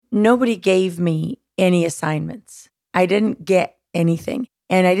nobody gave me any assignments. I didn't get anything.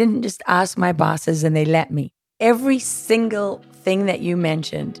 And I didn't just ask my bosses and they let me. Every single thing that you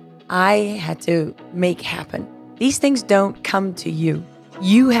mentioned, I had to make happen. These things don't come to you.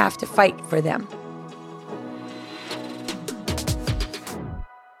 You have to fight for them.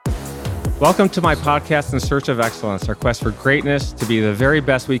 Welcome to my podcast, In Search of Excellence, our quest for greatness, to be the very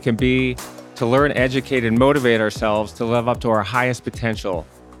best we can be, to learn, educate, and motivate ourselves to live up to our highest potential.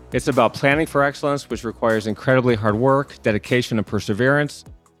 It's about planning for excellence, which requires incredibly hard work, dedication, and perseverance.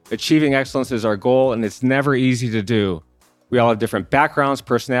 Achieving excellence is our goal, and it's never easy to do. We all have different backgrounds,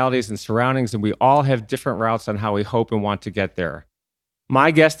 personalities, and surroundings, and we all have different routes on how we hope and want to get there.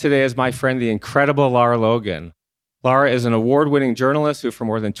 My guest today is my friend, the incredible Lara Logan. Lara is an award-winning journalist who for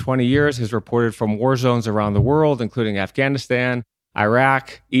more than 20 years has reported from war zones around the world, including Afghanistan,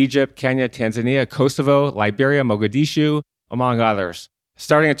 Iraq, Egypt, Kenya, Tanzania, Kosovo, Liberia, Mogadishu, among others.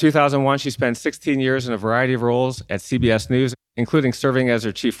 Starting in 2001, she spent 16 years in a variety of roles at CBS News, including serving as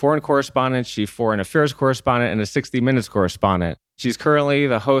her chief foreign correspondent, chief foreign affairs correspondent, and a 60 Minutes correspondent. She's currently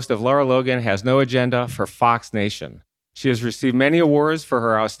the host of Lara Logan Has No Agenda for Fox Nation. She has received many awards for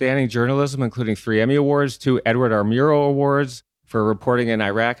her outstanding journalism, including 3 Emmy Awards, 2 Edward R. Murrow Awards for reporting in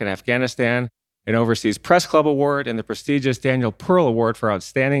Iraq and Afghanistan, an Overseas Press Club Award, and the prestigious Daniel Pearl Award for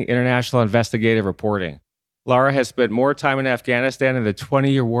outstanding international investigative reporting. Lara has spent more time in Afghanistan in the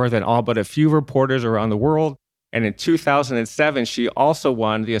 20-year war than all but a few reporters around the world, and in 2007, she also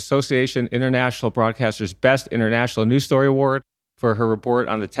won the Association International Broadcasters' Best International News Story Award for her report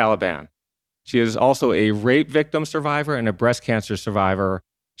on the Taliban. She is also a rape victim survivor and a breast cancer survivor.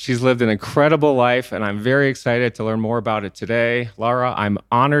 She's lived an incredible life, and I'm very excited to learn more about it today. Lara, I'm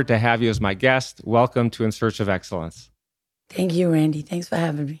honored to have you as my guest. Welcome to In Search of Excellence. Thank you, Randy. Thanks for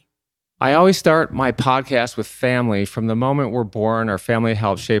having me. I always start my podcast with family. From the moment we're born, our family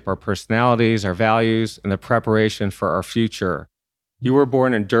helps shape our personalities, our values, and the preparation for our future. You were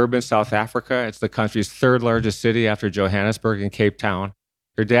born in Durban, South Africa. It's the country's third largest city after Johannesburg and Cape Town.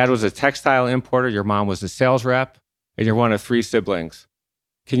 Your dad was a textile importer, your mom was a sales rep, and you're one of 3 siblings.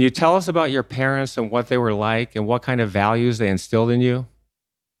 Can you tell us about your parents and what they were like and what kind of values they instilled in you?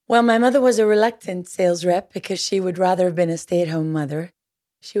 Well, my mother was a reluctant sales rep because she would rather have been a stay-at-home mother.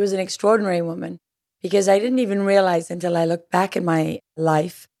 She was an extraordinary woman because I didn't even realize until I looked back in my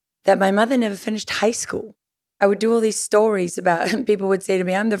life that my mother never finished high school. I would do all these stories about, and people would say to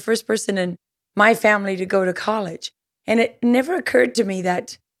me, I'm the first person in my family to go to college. And it never occurred to me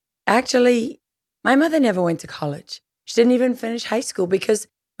that actually my mother never went to college. She didn't even finish high school because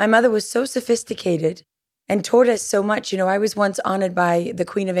my mother was so sophisticated and taught us so much. You know, I was once honored by the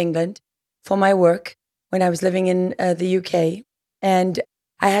Queen of England for my work when I was living in the UK. And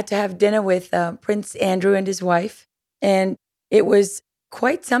I had to have dinner with Prince Andrew and his wife. And it was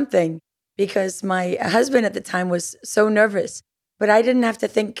quite something because my husband at the time was so nervous. But I didn't have to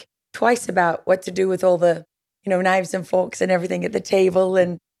think twice about what to do with all the, knives and forks and everything at the table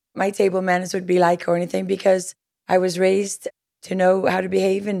and my table manners would be like or anything because I was raised to know how to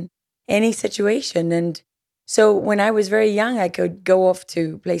behave in any situation. And so when I was very young, I could go off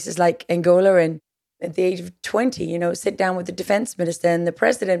to places like Angola and at the age of 20, sit down with the defense minister and the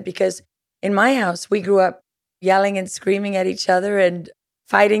president, because in my house, we grew up yelling and screaming at each other and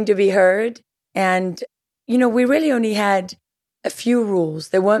fighting to be heard. And, we really only had a few rules.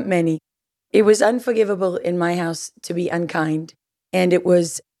 There weren't many. It was unforgivable in my house to be unkind. And it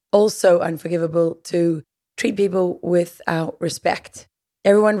was also unforgivable to treat people without respect.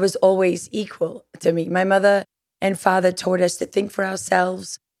 Everyone was always equal to me. My mother and father taught us to think for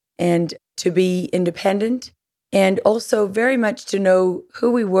ourselves and to be independent, and also very much to know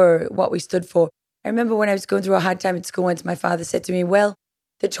who we were, what we stood for. I remember when I was going through a hard time at school once, my father said to me, well,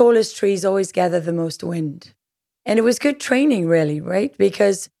 the tallest trees always gather the most wind. And it was good training, really, right?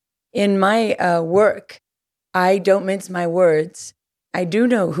 Because in my work, I don't mince my words. I do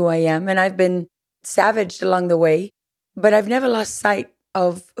know who I am, and I've been savaged along the way, but I've never lost sight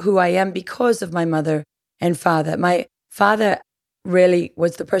of who I am because of my mother and father. My father really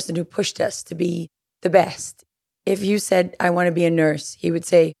was the person who pushed us to be the best. If you said, I want to be a nurse, he would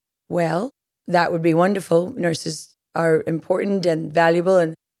say, well, that would be wonderful. Nurses are important and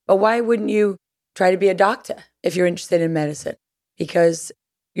valuable. But why wouldn't you try to be a doctor if you're interested in medicine? Because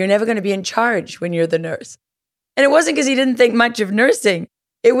you're never going to be in charge when you're the nurse. And it wasn't because he didn't think much of nursing.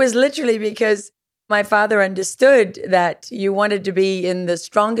 It was literally because my father understood that you wanted to be in the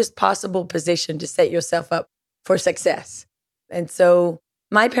strongest possible position to set yourself up for success. And so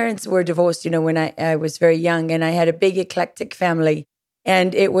my parents were divorced, when I was very young, and I had a big eclectic family.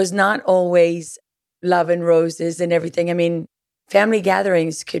 And it was not always love and roses and everything. I mean, family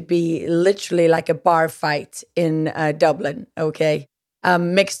gatherings could be literally like a bar fight in Dublin, okay?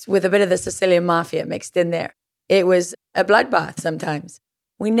 Mixed with a bit of the Sicilian mafia mixed in there. It was a bloodbath sometimes.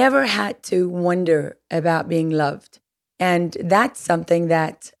 We never had to wonder about being loved. And that's something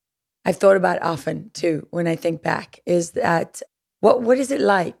that I've thought about often too when I think back, is that what is it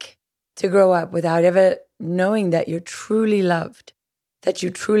like to grow up without ever knowing that you're truly loved, that you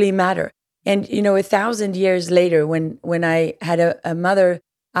truly matter? And, 1,000 years later, when I had a mother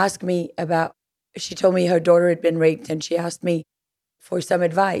ask me about, she told me her daughter had been raped and she asked me for some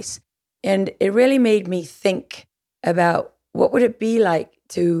advice. And it really made me think about what would it be like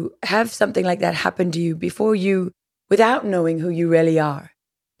to have something like that happen to you without knowing who you really are.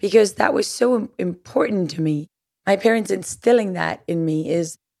 Because that was so important to me. My parents instilling that in me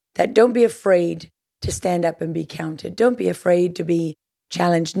is that don't be afraid to stand up and be counted. Don't be afraid to be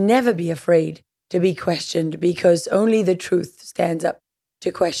challenged. Never be afraid to be questioned, because only the truth stands up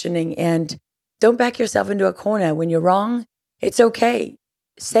to questioning. And don't back yourself into a corner. When you're wrong, it's okay.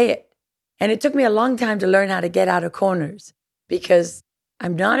 Say it. And it took me a long time to learn how to get out of corners, because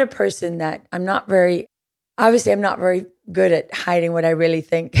I'm not a person that I'm not very good at hiding what I really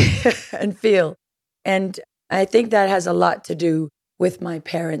think and feel. And I think that has a lot to do with my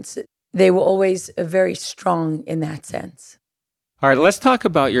parents. They were always very strong in that sense. All right, let's talk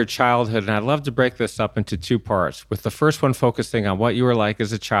about your childhood. And I'd love to break this up into two parts, with the first one focusing on what you were like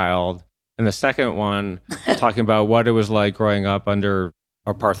as a child, and the second one talking about what it was like growing up under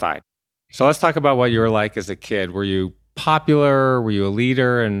apartheid. So let's talk about what you were like as a kid. Were you popular? Were you a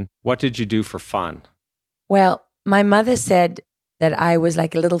leader? And what did you do for fun? Well, my mother said that I was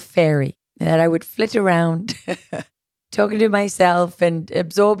like a little fairy, that I would flit around, talking to myself and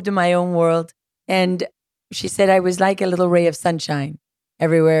absorbed in my own world. And she said I was like a little ray of sunshine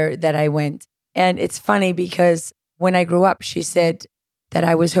everywhere that I went. And it's funny because when I grew up, she said that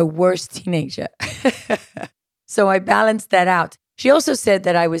I was her worst teenager. So I balanced that out. She also said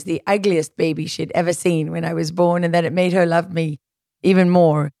that I was the ugliest baby she'd ever seen when I was born, and that it made her love me even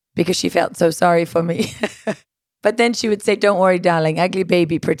more because she felt so sorry for me. But then she would say, "Don't worry, darling, ugly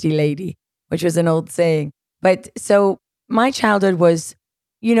baby, pretty lady," which was an old saying. But so my childhood was,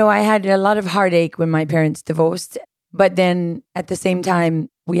 I had a lot of heartache when my parents divorced. But then at the same time,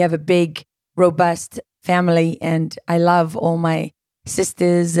 we have a big, robust family, and I love all my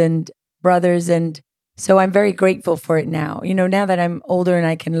sisters and brothers. And so I'm very grateful for it now. Now that I'm older and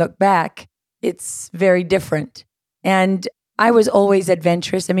I can look back, it's very different. And I was always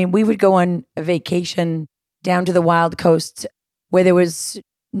adventurous. I mean, we would go on a vacation down to the wild coast where there was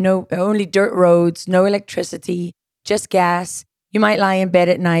only dirt roads, no electricity, just gas. You might lie in bed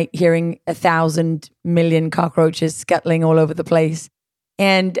at night hearing 1,000 million cockroaches scuttling all over the place.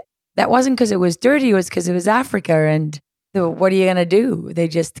 And that wasn't because it was dirty, it was because it was Africa. And what are you going to do? They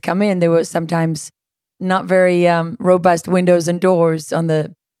just come in. There were sometimes not very robust windows and doors on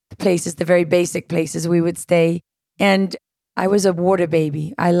the places, the very basic places we would stay. And I was a water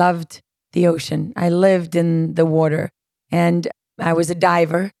baby. I loved the ocean. I lived in the water. And I was a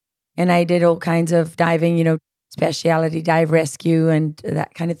diver. And I did all kinds of diving, specialty dive rescue and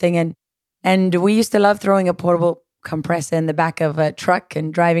that kind of thing. And we used to love throwing a portable compressor in the back of a truck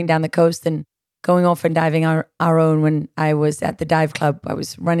and driving down the coast and going off and diving our own. When I was at the dive club, I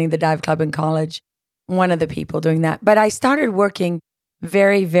was running the dive club in college, one of the people doing that. But I started working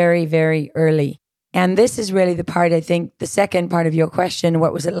very, very, very early. And this is really the part, I think, the second part of your question,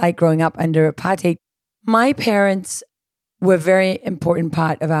 what was it like growing up under apartheid? My parents were a very important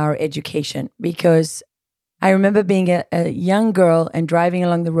part of our education, because I remember being a young girl and driving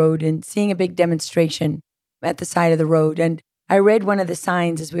along the road and seeing a big demonstration at the side of the road. And I read one of the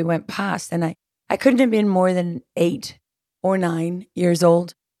signs as we went past, and I couldn't have been more than 8 or 9 years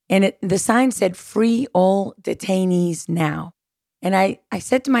old. And the sign said, "Free all detainees now." And I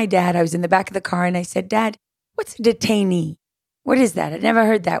said to my dad, I was in the back of the car, and I said, "Dad, what's a detainee? What is that? I'd never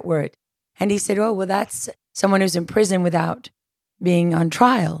heard that word." And he said, "Oh, well, that's someone who's in prison without being on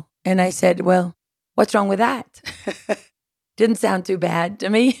trial." And I said, "Well, what's wrong with that?" Didn't sound too bad to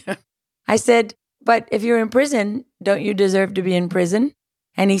me. I said, "But if you're in prison, don't you deserve to be in prison?"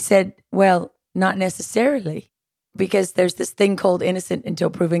 And he said, "Well, not necessarily, because there's this thing called innocent until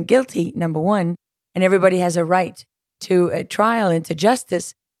proven guilty, number one, and everybody has a right to a trial and to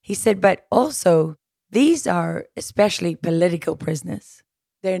justice." He said, "But also, these are especially political prisoners.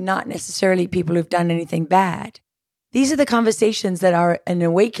 They're not necessarily people who've done anything bad." These are the conversations that are an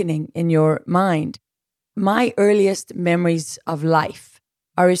awakening in your mind. My earliest memories of life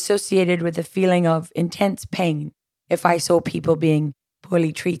are associated with a feeling of intense pain if I saw people being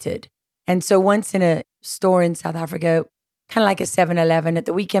poorly treated. And so once in a store in South Africa, kind of like a 7-Eleven. At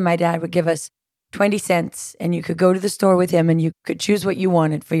the weekend, my dad would give us 20 cents and you could go to the store with him and you could choose what you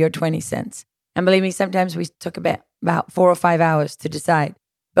wanted for your 20 cents. And believe me, sometimes we took about 4 or 5 hours to decide.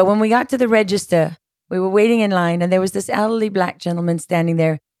 But when we got to the register, we were waiting in line and there was this elderly black gentleman standing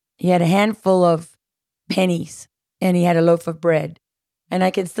there. He had a handful of pennies and he had a loaf of bread. And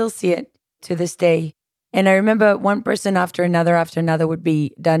I can still see it to this day. And I remember one person after another would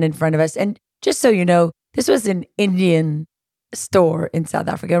be done in front of us. And just so you know, this was an Indian store in South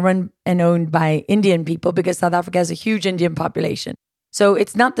Africa, run and owned by Indian people because South Africa has a huge Indian population. So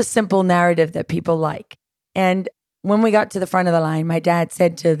it's not the simple narrative that people like. And when we got to the front of the line, my dad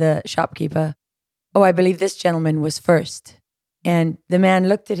said to the shopkeeper, "Oh, I believe this gentleman was first." And the man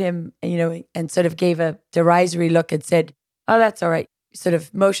looked at him, and sort of gave a derisory look and said, "Oh, that's all right." Sort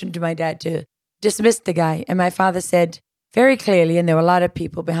of motioned to my dad to dismiss the guy. And my father said very clearly, and there were a lot of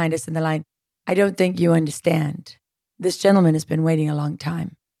people behind us in the line, "I don't think you understand. This gentleman has been waiting a long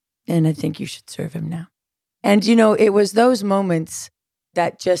time, and I think you should serve him now." And, it was those moments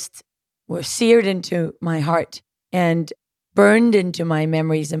that just were seared into my heart and burned into my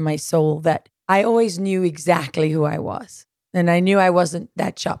memories and my soul that I always knew exactly who I was. And I knew I wasn't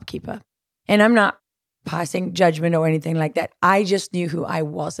that shopkeeper. And I'm not passing judgment or anything like that. I just knew who I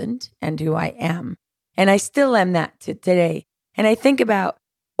wasn't and who I am. And I still am that today. And I think about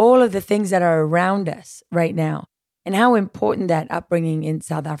all of the things that are around us right now and how important that upbringing in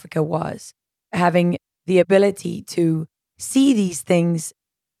South Africa was. Having the ability to see these things.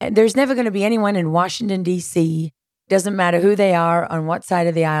 And there's never going to be anyone in Washington, D.C., doesn't matter who they are, on what side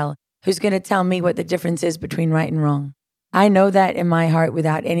of the aisle, who's going to tell me what the difference is between right and wrong. I know that in my heart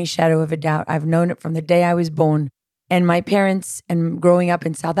without any shadow of a doubt. I've known it from the day I was born. And my parents and growing up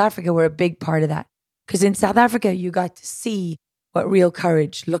in South Africa were a big part of that. Because in South Africa, you got to see what real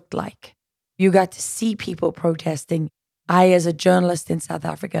courage looked like. You got to see people protesting. I, as a journalist in South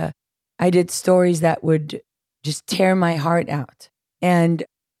Africa, I did stories that would just tear my heart out. And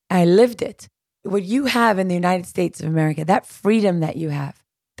I lived it. What you have in the United States of America, that freedom that you have,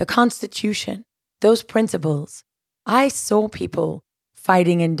 the Constitution, those principles, I saw people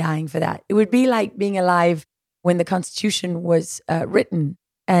fighting and dying for that. It would be like being alive when the Constitution was written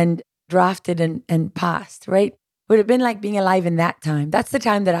and drafted and passed, right? It would have been like being alive in that time. That's the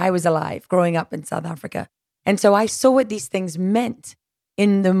time that I was alive growing up in South Africa. And so I saw what these things meant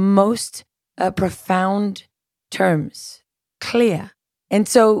in the most profound terms, clear. And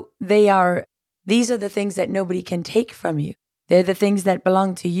so these are the things that nobody can take from you. They're the things that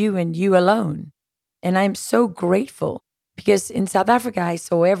belong to you and you alone. And I'm so grateful because in South Africa, I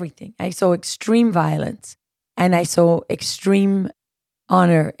saw everything. I saw extreme violence and I saw extreme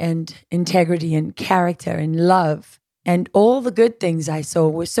honor and integrity and character and love. And all the good things I saw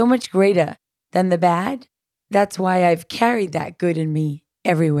were so much greater than the bad. That's why I've carried that good in me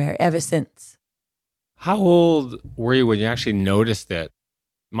everywhere ever since. How old were you when you actually noticed it?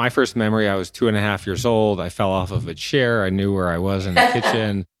 My first memory, I was 2.5 years old. I fell off of a chair. I knew where I was in the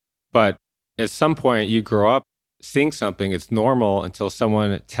kitchen. But at some point, you grow up seeing something, it's normal until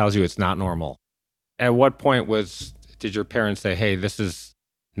someone tells you it's not normal. At what point did your parents say, hey, this is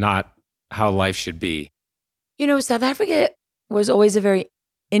not how life should be? South Africa was always a very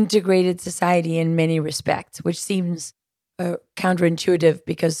integrated society in many respects, which seems counterintuitive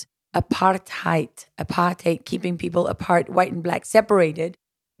because apartheid, keeping people apart, white and black separated,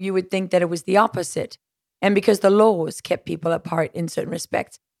 you would think that it was the opposite. And because the laws kept people apart in certain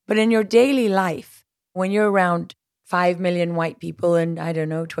respects. But in your daily life, when you're around 5 million white people and,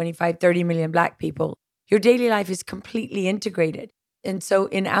 25, 30 million black people, your daily life is completely integrated. And so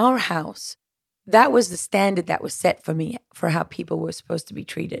in our house, that was the standard that was set for me for how people were supposed to be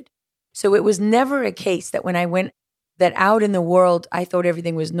treated. So it was never a case that when I went that out in the world, I thought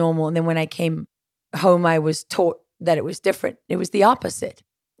everything was normal. And then when I came home, I was taught that it was different. It was the opposite.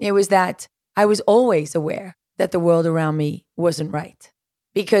 It was that I was always aware that the world around me wasn't right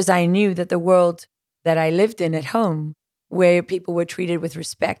because I knew that the world that I lived in at home, where people were treated with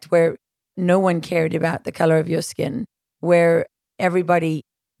respect, where no one cared about the color of your skin, where everybody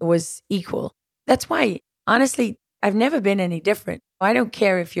was equal. That's why, honestly, I've never been any different. I don't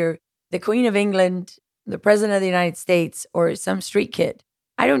care if you're the Queen of England, the President of the United States, or some street kid.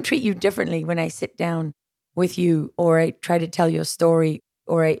 I don't treat you differently when I sit down with you or I try to tell you a story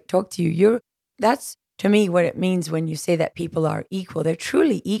or I talk to you. That's, to me, what it means when you say that people are equal. They're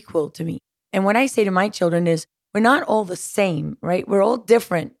truly equal to me. And what I say to my children is, we're not all the same, right? We're all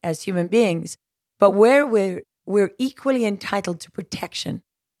different as human beings, but where we're equally entitled to protection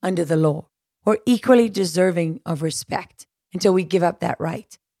under the law. We're equally deserving of respect until we give up that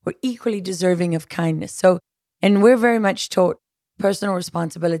right. We're equally deserving of kindness. So And we're very much taught personal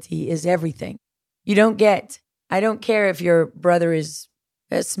responsibility is everything. I don't care if your brother is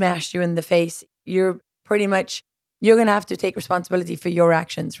smashed you in the face. You're going to have to take responsibility for your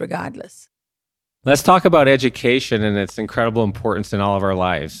actions regardless. Let's talk about education and its incredible importance in all of our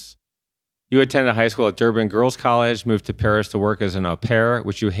lives. You attended high school at Durban Girls College, moved to Paris to work as an au pair,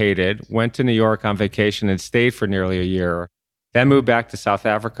 which you hated, went to New York on vacation and stayed for nearly a year, then moved back to South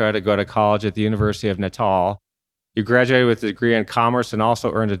Africa to go to college at the University of Natal. You graduated with a degree in commerce and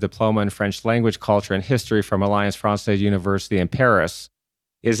also earned a diploma in French language, culture, and history from Alliance Française University in Paris.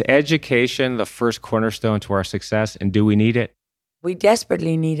 Is education the first cornerstone to our success, and do we need it? We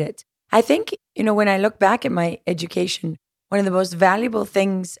desperately need it. I think, when I look back at my education, one of the most valuable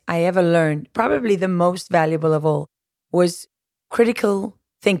things I ever learned, probably the most valuable of all, was critical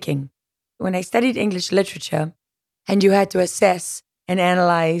thinking. When I studied English literature and you had to assess and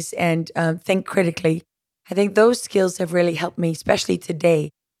analyze and think critically, I think those skills have really helped me, especially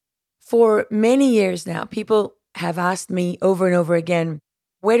today. For many years now, people have asked me over and over again,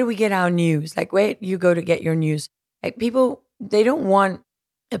 where do we get our news? Like, where do you go to get your news? Like, people, they don't want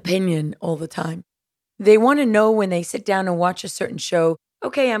opinion all the time. They want to know when they sit down and watch a certain show,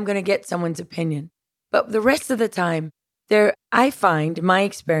 okay, I'm going to get someone's opinion. But the rest of the time, I find my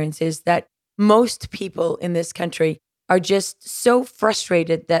experience is that most people in this country are just so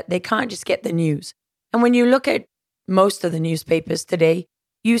frustrated that they can't just get the news. And when you look at most of the newspapers today,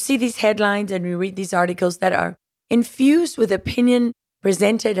 you see these headlines and you read these articles that are infused with opinion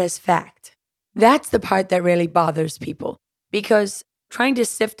presented as fact. That's the part that really bothers people, because trying to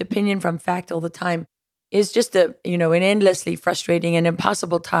sift opinion from fact all the time is just an endlessly frustrating and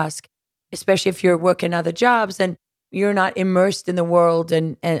impossible task, especially if you're working other jobs and you're not immersed in the world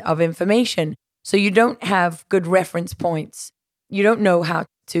and of information. So you don't have good reference points. You don't know how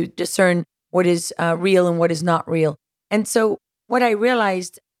to discern what is real and what is not real. And so what I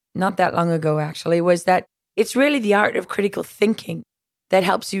realized not that long ago, actually, was that it's really the art of critical thinking that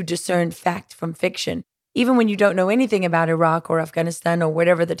helps you discern fact from fiction. Even when you don't know anything about Iraq or Afghanistan or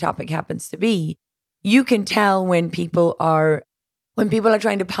whatever the topic happens to be, you can tell when people are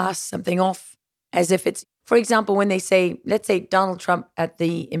trying to pass something off as if it's, for example, when they say, let's say Donald Trump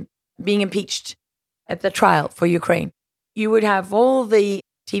being impeached at the trial for Ukraine, you would have all the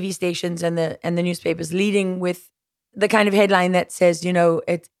TV stations and the newspapers leading with the kind of headline that says,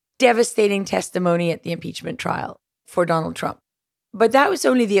 it's devastating testimony at the impeachment trial for Donald Trump. But that was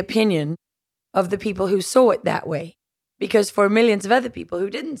only the opinion of the people who saw it that way. Because for millions of other people who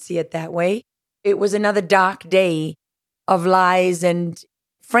didn't see it that way, it was another dark day of lies and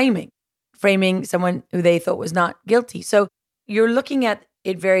framing someone who they thought was not guilty. So you're looking at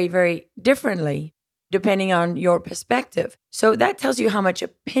it very, very differently depending on your perspective. So that tells you how much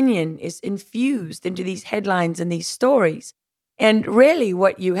opinion is infused into these headlines and these stories. And really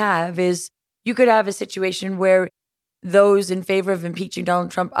what you have is, you could have a situation where those in favor of impeaching Donald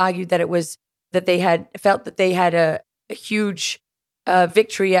Trump argued that they had felt that they had a huge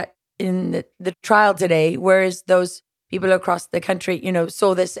victory in the trial today, whereas those people across the country,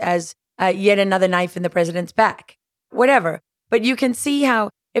 saw this as yet another knife in the president's back, whatever. But you can see how,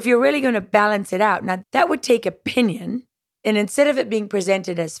 if you're really going to balance it out, now that would take opinion, and instead of it being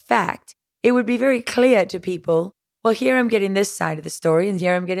presented as fact, it would be very clear to people, well, here I'm getting this side of the story, and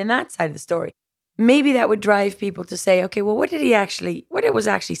here I'm getting that side of the story. Maybe that would drive people to say, okay, well, what it was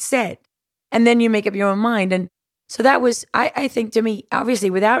actually said? And then you make up your own mind. And so that was, I think, to me, obviously,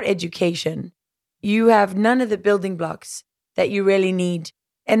 without education, you have none of the building blocks that you really need.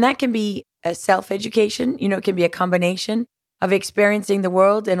 And that can be a self-education, it can be a combination of experiencing the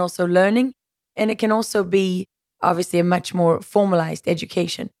world and also learning. And it can also be, obviously, a much more formalized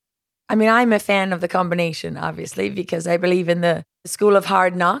education. I mean, I'm a fan of the combination, obviously, because I believe in the school of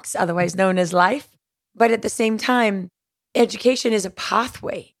hard knocks, otherwise known as life. But at the same time, education is a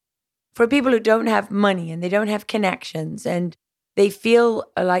pathway for people who don't have money and they don't have connections and they feel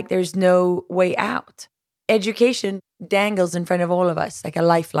like there's no way out. Education dangles in front of all of us like a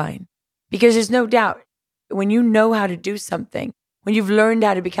lifeline, because there's no doubt when you know how to do something, when you've learned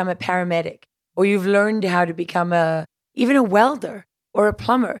how to become a paramedic, or you've learned how to become even a welder or a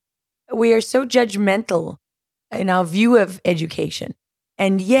plumber, we are so judgmental in our view of education.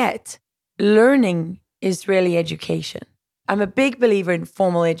 And yet, learning is really education. I'm a big believer in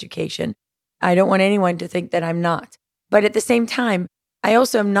formal education. I don't want anyone to think that I'm not. But at the same time, I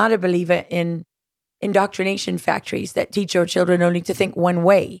also am not a believer in indoctrination factories that teach our children only to think one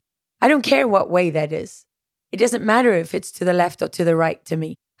way. I don't care what way that is. It doesn't matter if it's to the left or to the right to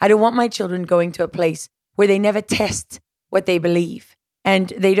me. I don't want my children going to a place where they never test what they believe and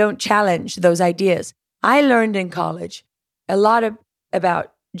they don't challenge those ideas. I learned in college a lot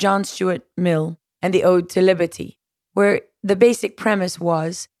about John Stuart Mill and the Ode to Liberty, where the basic premise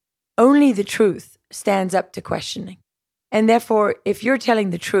was only the truth stands up to questioning. And therefore, if you're telling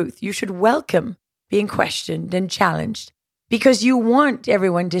the truth, you should welcome being questioned and challenged because you want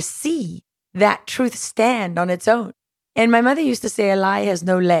everyone to see that truth stand on its own. And my mother used to say a lie has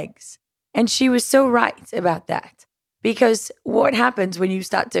no legs. And she was so right about that. Because what happens when you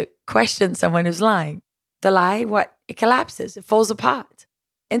start to question someone who's lying? The lie, what? It collapses. It falls apart.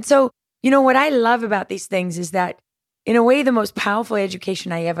 And so, what I love about these things is that, in a way, the most powerful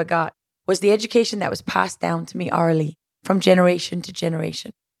education I ever got was the education that was passed down to me orally from generation to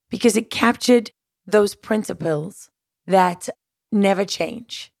generation. Because it captured those principles that never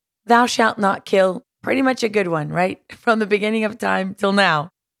change. Thou shalt not kill, pretty much a good one, right? From the beginning of time till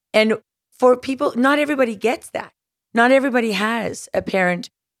now. And for people, not everybody gets that. Not everybody has a parent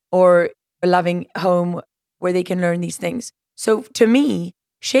or a loving home where they can learn these things. So to me,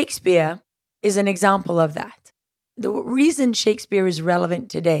 Shakespeare is an example of that. The reason Shakespeare is relevant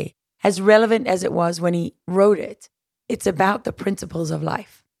today, as relevant as it was when he wrote it, it's about the principles of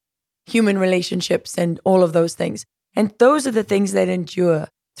life, human relationships and all of those things. And those are the things that endure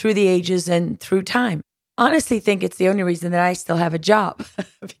through the ages and through time. Honestly, think it's the only reason that I still have a job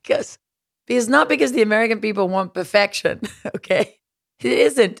because not because the American people want perfection, okay? It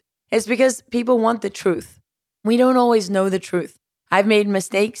isn't. It's because people want the truth. We don't always know the truth. I've made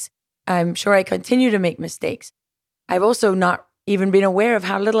mistakes. I'm sure I continue to make mistakes. I've also not even been aware of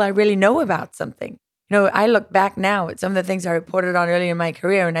how little I really know about something. I look back now at some of the things I reported on earlier in my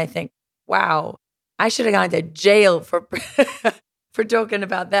career and I think, wow, I should have gone to jail for for talking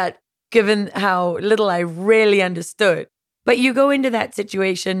about that, given how little I really understood. But you go into that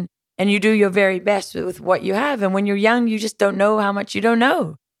situation and you do your very best with what you have. And when you're young, you just don't know how much you don't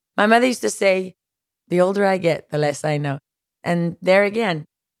know. My mother used to say, the older I get, the less I know. And there again,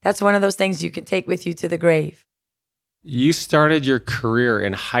 that's one of those things you can take with you to the grave. You started your career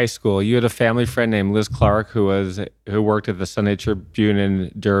in high school. You had a family friend named Liz Clark who worked at the Sunday Tribune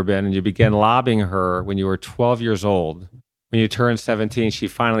in Durban, and you began lobbying her when you were 12 years old. When you turned 17, she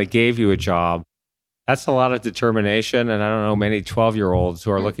finally gave you a job. That's a lot of determination, and I don't know many 12-year-olds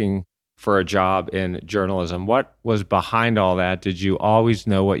who are looking for a job in journalism. What was behind all that? Did you always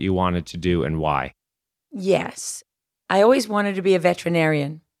know what you wanted to do and why? Yes. I always wanted to be a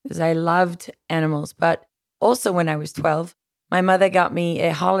veterinarian because I loved animals, but also, when I was 12, my mother got me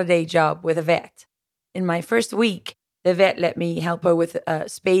a holiday job with a vet. In my first week, the vet let me help her with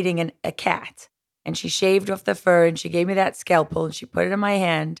spading a cat. And she shaved off the fur and she gave me that scalpel and she put it in my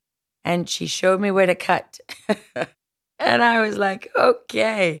hand and she showed me where to cut. And I was like,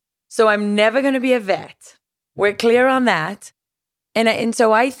 okay, so I'm never going to be a vet. We're clear on that. And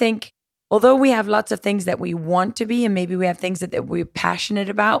so I think, although we have lots of things that we want to be and maybe we have things that we're passionate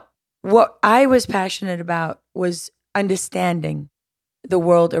about, what I was passionate about was understanding the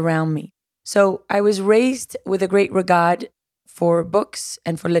world around me. So I was raised with a great regard for books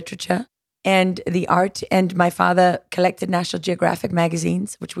and for literature and the art. And my father collected National Geographic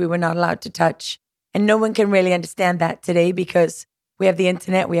magazines, which we were not allowed to touch. And no one can really understand that today because we have the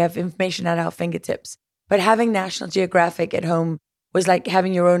internet, we have information at our fingertips. But having National Geographic at home was like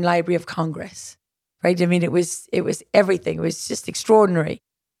having your own Library of Congress, right? I mean, it was everything. It was just extraordinary.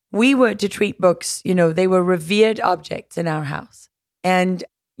 We were to treat books, they were revered objects in our house. And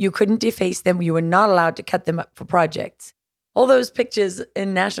you couldn't deface them. You were not allowed to cut them up for projects. All those pictures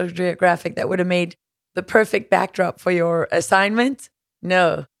in National Geographic that would have made the perfect backdrop for your assignment?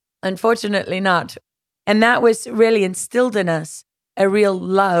 No, unfortunately not. And that was really instilled in us a real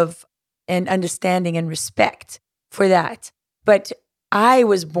love and understanding and respect for that. But I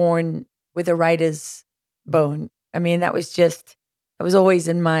was born with a writer's bone. I mean, that was always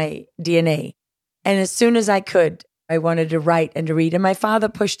in my DNA. And as soon as I could, I wanted to write and to read. And my father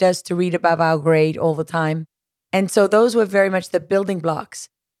pushed us to read above our grade all the time. And so those were very much the building blocks.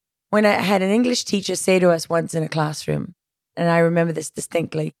 When I had an English teacher say to us once in a classroom, and I remember this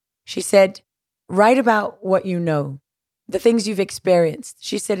distinctly, she said, write about what you know, the things you've experienced.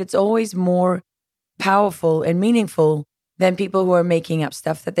 She said it's always more powerful and meaningful than people who are making up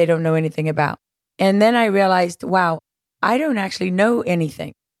stuff that they don't know anything about. And then I realized, wow, I don't actually know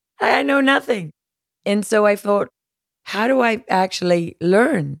anything. I know nothing. And so I thought, how do I actually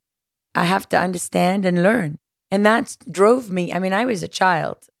learn? I have to understand and learn. And that drove me. I mean, I was a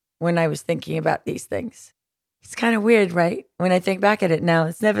child when I was thinking about these things. It's kind of weird, right? When I think back at it now,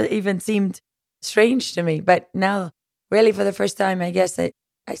 it's never even seemed strange to me. But now, really for the first time, I guess I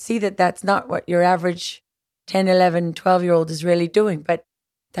see that that's not what your average 10, 11, 12-year-old is really doing. But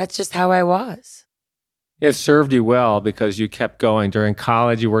that's just how I was. It served you well because you kept going. During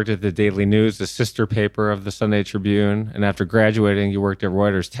college, you worked at the Daily News, the sister paper of the Sunday Tribune. And after graduating, you worked at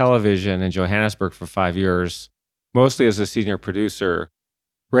Reuters Television in Johannesburg for 5 years, mostly as a senior producer.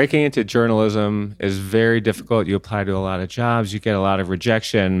 Breaking into journalism is very difficult. You apply to a lot of jobs, you get a lot of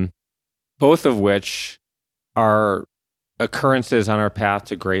rejection, both of which are occurrences on our path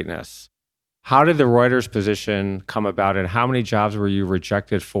to greatness. How did the Reuters position come about, and how many jobs were you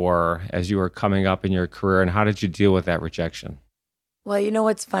rejected for as you were coming up in your career, and how did you deal with that rejection? Well, you know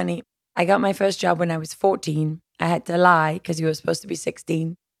what's funny? I got my first job when I was 14. I had to lie because you were supposed to be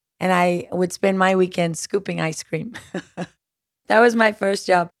 16. And I would spend my weekends scooping ice cream. That was my first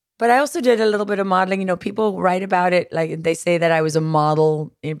job. But I also did a little bit of modeling. You know, people write about it, like they say that I was a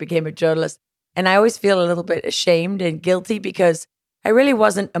model and became a journalist. And I always feel a little bit ashamed and guilty because I really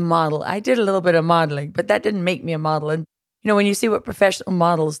wasn't a model. I did a little bit of modeling, but that didn't make me a model. And, you know, when you see what professional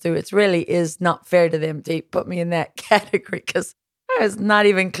models do, it really is not fair to them to put me in that category because I was not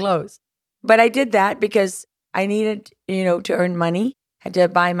even close. But I did that because I needed, you know, to earn money. I had to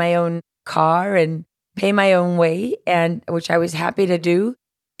buy my own car and pay my own way, and which I was happy to do.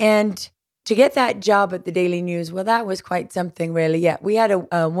 And to get that job at the Daily News, well, that was quite something, really. Yeah, we had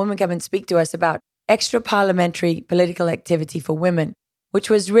a woman come and speak to us about extra parliamentary political activity for women, which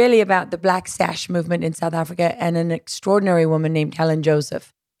was really about the Black Sash movement in South Africa and an extraordinary woman named Helen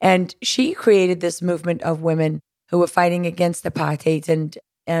Joseph. And she created this movement of women who were fighting against apartheid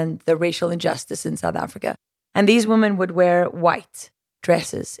and the racial injustice in South Africa. And these women would wear white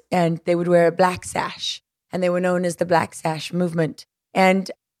dresses and they would wear a black sash, and they were known as the Black Sash movement. And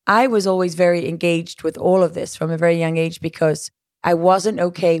I was always very engaged with all of this from a very young age because I wasn't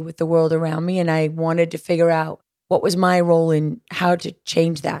okay with the world around me, and I wanted to figure out what was my role in how to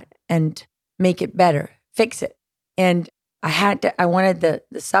change that and make it better, fix it. And I wanted the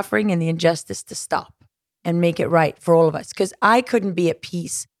suffering and the injustice to stop and make it right for all of us, because I couldn't be at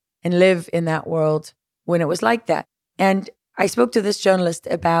peace and live in that world when it was like that. And I spoke to this journalist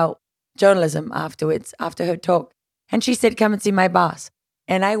about journalism afterwards, after her talk, and she said, "Come and see my boss."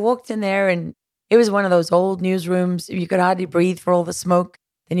 And I walked in there, and it was one of those old newsrooms. You could hardly breathe for all the smoke.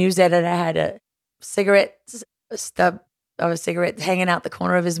 The news editor had a stub of a cigarette hanging out the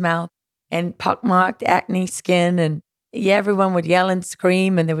corner of his mouth, and pockmarked acne skin. And yeah, everyone would yell and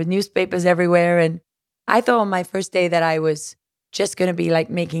scream, and there were newspapers everywhere. And I thought on my first day that I was just going to be like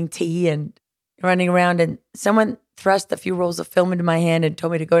making tea and running around. And someone thrust a few rolls of film into my hand and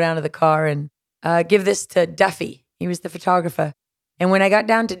told me to go down to the car and give this to Duffy. He was the photographer. And when I got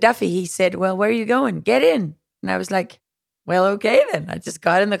down to Duffy, he said, "Well, where are you going? Get in." And I was like, "Well, okay then." I just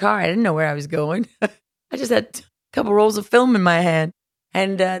got in the car. I didn't know where I was going. I just had a couple rolls of film in my hand.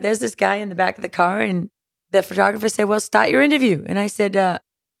 And there's this guy in the back of the car, and the photographer said, "Well, start your interview." And I said,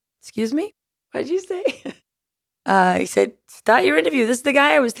 "Excuse me? What did you say?" He said, "Start your interview. This is the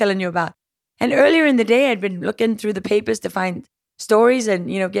guy I was telling you about." And earlier in the day, I'd been looking through the papers to find stories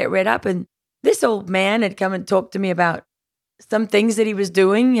and, you know, get read up. And this old man had come and talked to me about some things that he was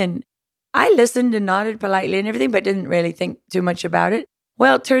doing. And I listened and nodded politely and everything, but didn't really think too much about it.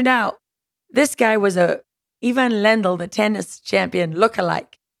 Well, it turned out this guy was a Ivan Lendl, the tennis champion,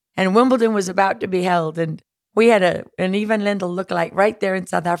 lookalike. And Wimbledon was about to be held. And we had an Ivan Lendl lookalike right there in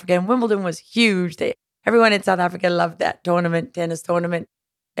South Africa. And Wimbledon was huge. Everyone in South Africa loved that tournament, tennis tournament.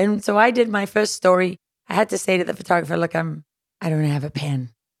 And so I did my first story. I had to say to the photographer, "Look, I don't have a pen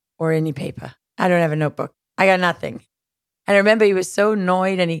or any paper. I don't have a notebook. I got nothing." And I remember he was so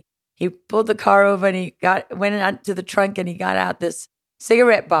annoyed, and he pulled the car over and he went out to the trunk and he got out this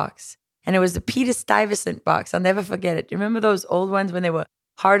cigarette box. And it was the Peter Stuyvesant box. I'll never forget it. Do you remember those old ones when they were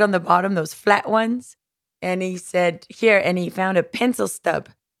hard on the bottom, those flat ones? And he said, "Here," and he found a pencil stub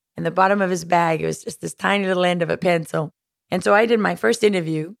in the bottom of his bag. It was just this tiny little end of a pencil. And so I did my first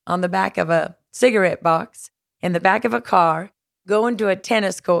interview on the back of a cigarette box, in the back of a car, going to a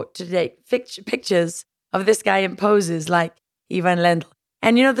tennis court to take pictures of this guy in poses like Ivan Lendl.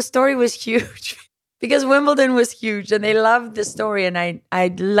 And, you know, the story was huge because Wimbledon was huge and they loved the story. And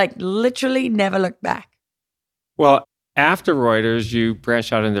I like literally never looked back. Well, after Reuters, you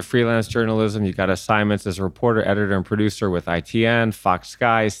branched out into freelance journalism. You got assignments as a reporter, editor, and producer with ITN, Fox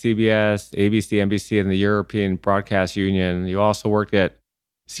Sky, CBS, ABC, NBC, and the European Broadcast Union. You also worked at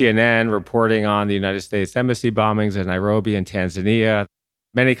CNN, reporting on the United States embassy bombings in Nairobi and Tanzania,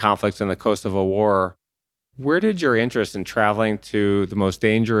 many conflicts in the Kosovo War. Where did your interest in traveling to the most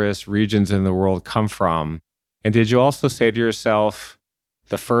dangerous regions in the world come from? And did you also say to yourself,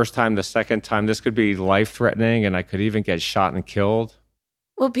 the first time, the second time, this could be life-threatening and I could even get shot and killed?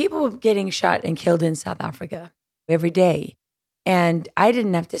 Well, people were getting shot and killed in South Africa every day. And I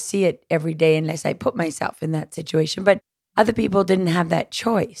didn't have to see it every day unless I put myself in that situation. But other people didn't have that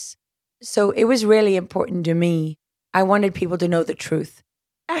choice. So it was really important to me. I wanted people to know the truth.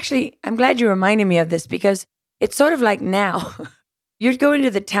 Actually, I'm glad you reminded me of this because it's sort of like now. You'd go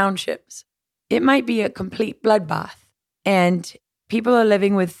into the townships. It might be a complete bloodbath. And people are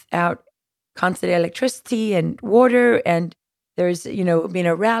living without constant electricity and water. And there's, been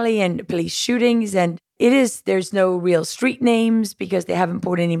a rally and police shootings. And there's no real street names because they haven't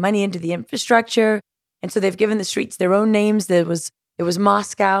poured any money into the infrastructure. And so they've given the streets their own names. It was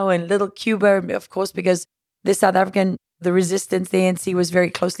Moscow and Little Cuba, of course, because the resistance, the ANC, was very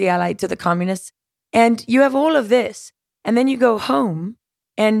closely allied to the communists. And you have all of this. And then you go home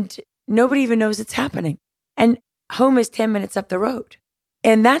and nobody even knows it's happening. And home is 10 minutes up the road.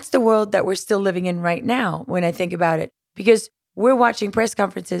 And that's the world that we're still living in right now when I think about it. Because we're watching press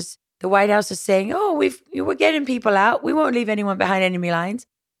conferences. The White House is saying, we're getting people out. We won't leave anyone behind enemy lines.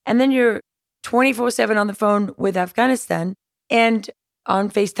 And then you're 24/7 on the phone with Afghanistan and on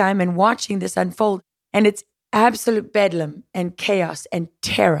FaceTime and watching this unfold. And it's absolute bedlam and chaos and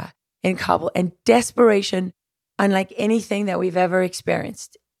terror in Kabul and desperation unlike anything that we've ever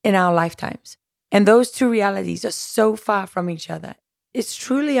experienced in our lifetimes. And those two realities are so far from each other. It's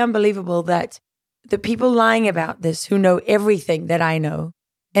truly unbelievable that the people lying about this who know everything that I know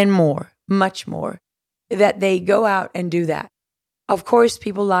and more, much more, that they go out and do that. Of course,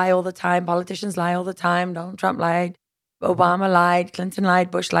 people lie all the time. Politicians lie all the time. Donald Trump lied. Obama lied. Clinton lied.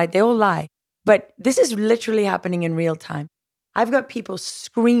 Bush lied. They all lie. But this is literally happening in real time. I've got people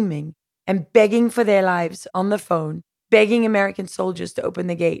screaming and begging for their lives on the phone, begging American soldiers to open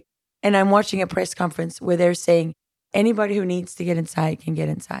the gate. And I'm watching a press conference where they're saying anybody who needs to get inside can get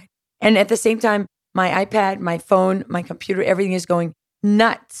inside. And at the same time, my iPad, my phone, my computer, everything is going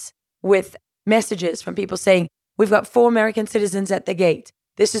nuts with messages from people saying, we've got 4 American citizens at the gate.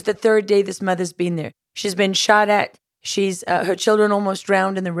 This is the 3rd day this mother's been there. She's been shot at. Her children almost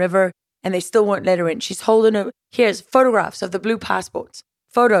drowned in the river and they still won't let her in. She's holding here's photographs of the blue passports,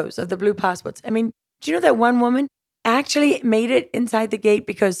 photos of the blue passports. I mean, do you know that one woman actually made it inside the gate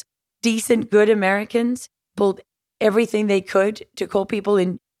because decent, good Americans pulled everything they could to call people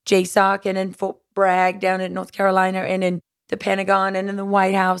in JSOC and in Fort Bragg down in North Carolina and in the Pentagon and in the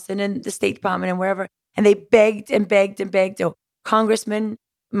White House and in the State Department and wherever. And they begged and begged and begged. Oh, Congressman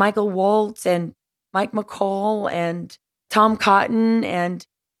Michael Waltz and Mike McCall and Tom Cotton. And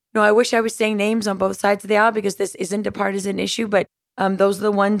I wish I was saying names on both sides of the aisle because this isn't a partisan issue, but those are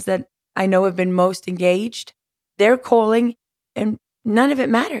the ones that I know have been most engaged. They're calling and none of it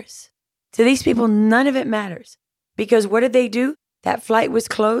matters. To these people, none of it matters. Because what did they do? That flight was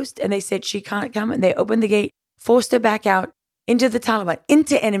closed and they said she can't come. And they opened the gate, forced her back out into the Taliban,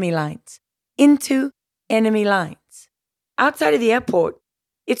 into enemy lines. Outside of the airport,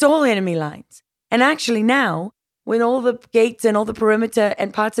 it's all enemy lines. And actually now, when all the gates and all the perimeter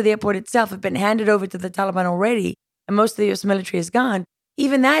and parts of the airport itself have been handed over to the Taliban already, and most of the U.S. military is gone,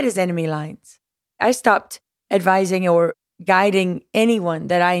 even that is enemy lines. I stopped advising or guiding anyone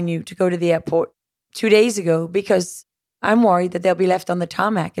that I knew to go to the airport 2 days ago because I'm worried that they'll be left on the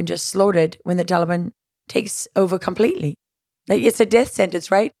tarmac and just slaughtered when the Taliban takes over completely. Like, it's a death sentence,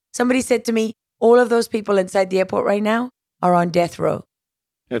 right? Somebody said to me, all of those people inside the airport right now are on death row.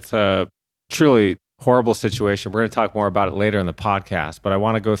 It's a truly horrible situation. We're going to talk more about it later in the podcast, but I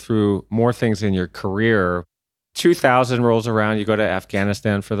want to go through more things in your career. 2000 rolls around, you go to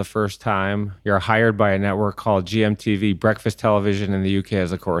Afghanistan for the first time. You're hired by a network called GMTV, Breakfast Television in the UK,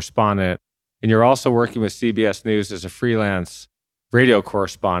 as a correspondent. And you're also working with CBS News as a freelance radio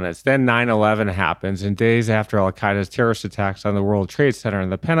correspondent. Then 9/11 happens, and days after Al-Qaeda's terrorist attacks on the World Trade Center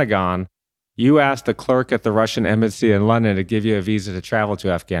and the Pentagon, you asked the clerk at the Russian embassy in London to give you a visa to travel to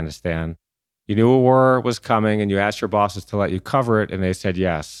Afghanistan. You knew a war was coming, and you asked your bosses to let you cover it, and they said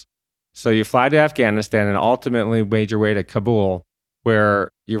yes. So you fly to Afghanistan and ultimately made your way to Kabul, where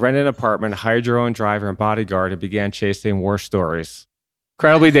you rented an apartment, hired your own driver and bodyguard, and began chasing war stories.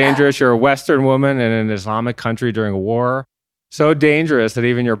 Incredibly dangerous. You're a Western woman in an Islamic country during a war. So dangerous that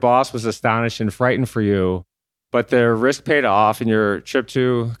even your boss was astonished and frightened for you. But the risk paid off, and your trip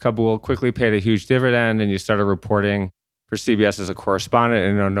to Kabul quickly paid a huge dividend, and you started reporting for CBS as a correspondent.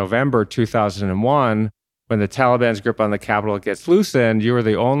 And in November 2001, when the Taliban's grip on the capital gets loosened, you were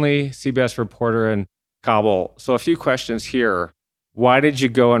the only CBS reporter in Kabul. So a few questions here. Why did you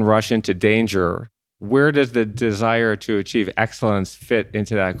go and rush into danger? Where does the desire to achieve excellence fit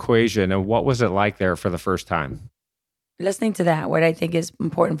into that equation? And what was it like there for the first time? Listening to that, what I think is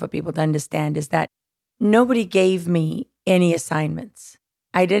important for people to understand is that nobody gave me any assignments.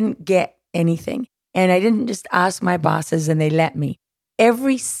 I didn't get anything. And I didn't just ask my bosses and they let me.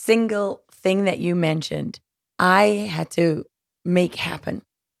 Every single thing that you mentioned, I had to make happen.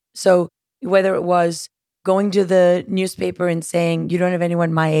 So whether it was going to the newspaper and saying, you don't have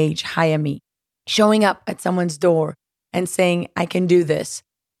anyone my age, hire me. Showing up at someone's door and saying, I can do this.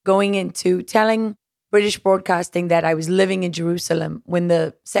 Going into telling British Broadcasting that I was living in Jerusalem when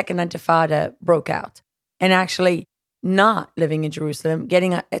the Second Intifada broke out. And actually not living in Jerusalem,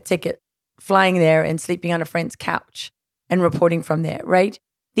 getting a ticket, flying there and sleeping on a friend's couch and reporting from there, right?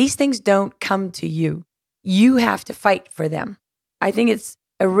 These things don't come to you. You have to fight for them. I think it's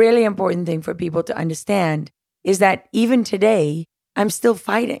a really important thing for people to understand is that even today, I'm still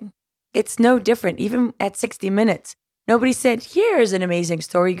fighting. It's no different. Even at 60 Minutes, nobody said, here's an amazing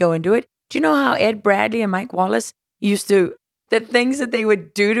story, go and do it. Do you know how Ed Bradley and Mike Wallace used to, the things that they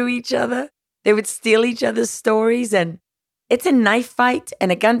would do to each other? They would steal each other's stories. And it's a knife fight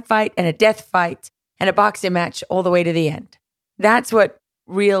and a gunfight and a death fight and a boxing match all the way to the end. That's what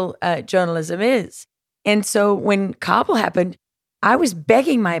real journalism is. And so when Kabul happened, I was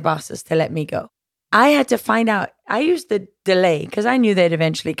begging my bosses to let me go. I had to find out. I used the delay because I knew they'd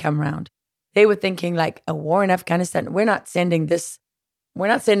eventually come around. They were thinking like a war in Afghanistan. We're not sending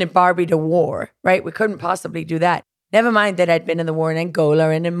Barbie to war, right? We couldn't possibly do that. Never mind that I'd been in the war in Angola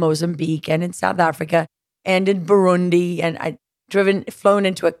and in Mozambique and in South Africa and in Burundi. And I'd flown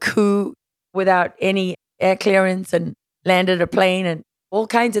into a coup without any air clearance and landed a plane and all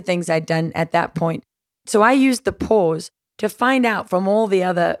kinds of things I'd done at that point. So I used the pause to find out from all the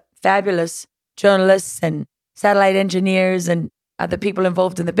other fabulous journalists and satellite engineers and other people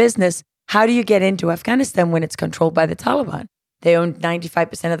involved in the business, how do you get into Afghanistan when it's controlled by the Taliban? They own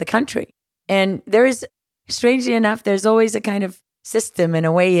 95% of the country. And there is, strangely enough, there's always a kind of system and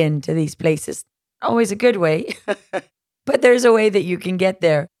a way into these places. Always a good way, but there's a way that you can get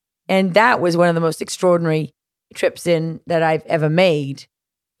there. And that was one of the most extraordinary trips in that I've ever made.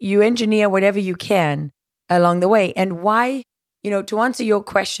 You engineer whatever you can along the way. And why, to answer your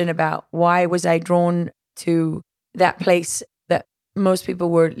question about why was I drawn to that place that most people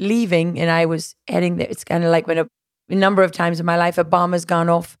were leaving and I was heading there. It's kind of like when a number of times in my life, a bomb has gone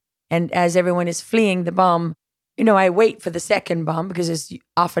off. And as everyone is fleeing the bomb, I wait for the second bomb because it's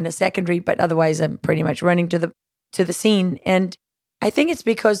often a secondary, but otherwise I'm pretty much running to the scene. And I think it's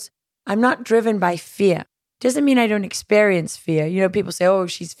because I'm not driven by fear. Doesn't mean I don't experience fear. People say, oh,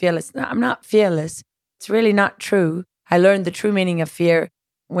 she's fearless. No, I'm not fearless. It's really not true. I learned the true meaning of fear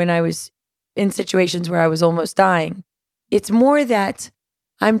when I was in situations where I was almost dying. It's more that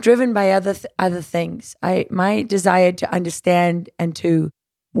I'm driven by other things. My desire to understand and to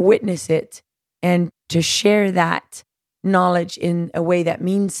witness it and to share that knowledge in a way that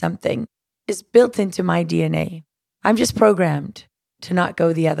means something is built into my DNA. I'm just programmed to not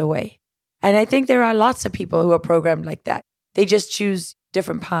go the other way. And I think there are lots of people who are programmed like that. They just choose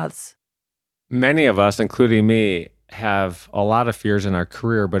different paths. Many of us, including me, have a lot of fears in our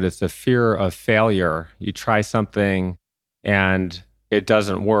career, but it's a fear of failure. You try something and it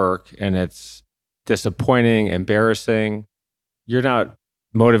doesn't work and it's disappointing, embarrassing. You're not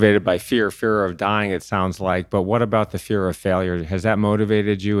motivated by fear of dying, it sounds like. But what about the fear of failure? Has that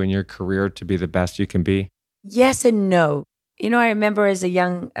motivated you in your career to be the best you can be? Yes and no. I remember as a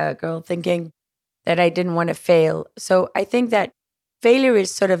young girl thinking that I didn't want to fail. So I think that failure is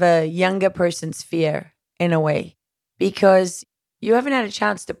sort of a younger person's fear in a way, because you haven't had a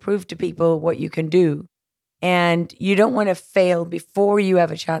chance to prove to people what you can do. And you don't want to fail before you have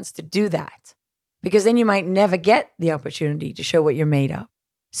a chance to do that, because then you might never get the opportunity to show what you're made of.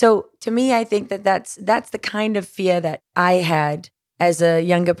 So to me, I think that that's the kind of fear that I had as a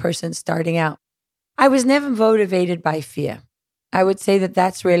younger person starting out. I was never motivated by fear. I would say that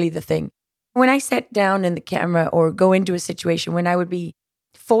that's really the thing. When I sat down in the camera or go into a situation when I would be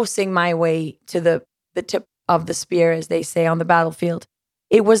forcing my way to the tip of the spear, as they say on the battlefield,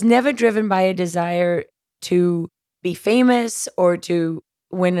 it was never driven by a desire to be famous or to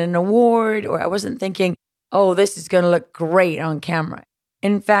win an award, or I wasn't thinking, oh, this is going to look great on camera.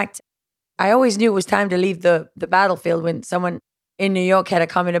 In fact, I always knew it was time to leave the battlefield when someone in New York had a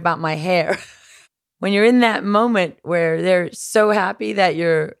comment about my hair. When you're in that moment where they're so happy that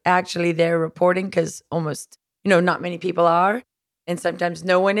you're actually there reporting, because almost, not many people are, and sometimes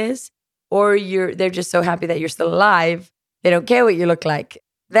no one is, or they're just so happy that you're still alive, they don't care what you look like.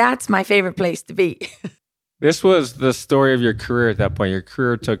 That's my favorite place to be. This was the story of your career at that point. Your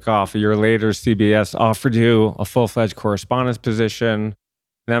career took off. A year later, CBS offered you a full-fledged correspondence position.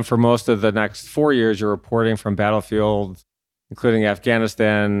 Then for most of the next 4 years, you're reporting from battlefields, including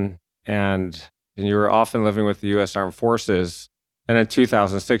Afghanistan, and you were often living with the U.S. Armed Forces. And in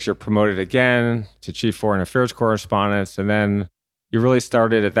 2006, you're promoted again to chief foreign affairs correspondent. And then you really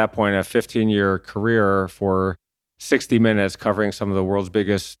started at that point a 15-year career for 60 Minutes covering some of the world's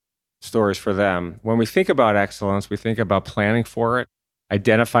biggest stories for them. When we think about excellence, we think about planning for it,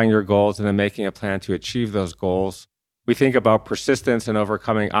 identifying your goals, and then making a plan to achieve those goals. We think about persistence and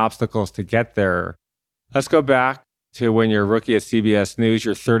overcoming obstacles to get there. Let's go back to when you're a rookie at CBS News.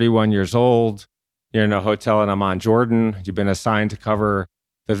 You're 31 years old. You're in a hotel in Amman, Jordan. You've been assigned to cover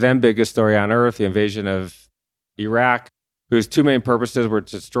the then biggest story on earth, the invasion of Iraq, whose two main purposes were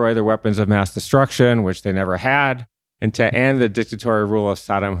to destroy their weapons of mass destruction, which they never had, and to end the dictatorial rule of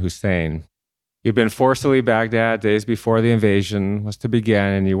Saddam Hussein. You'd been forced to leave Baghdad days before the invasion was to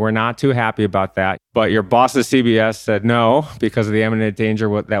begin, and you were not too happy about that. But your boss at CBS said no because of the imminent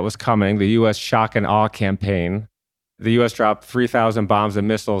danger that was coming, the U.S. shock and awe campaign. The U.S. dropped 3,000 bombs and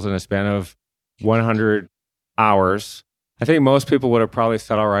missiles in a span of 100 hours. I think most people would have probably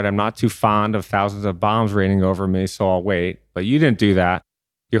said, all right, I'm not too fond of thousands of bombs raining over me, so I'll wait. But you didn't do that.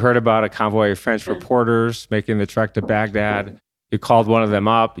 You heard about a convoy of French reporters making the trek to Baghdad. You called one of them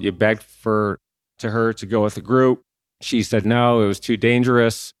up. You begged to her to go with the group. She said no, it was too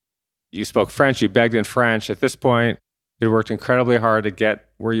dangerous. You spoke French. You begged in French. At this point, you'd worked incredibly hard to get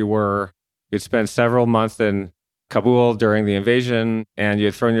where you were. You'd spent several months in Kabul during the invasion, and you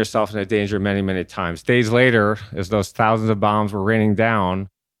had thrown yourself into danger many, many times. Days later, as those thousands of bombs were raining down,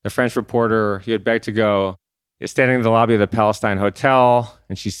 the French reporter you had begged to go is standing in the lobby of the Palestine Hotel,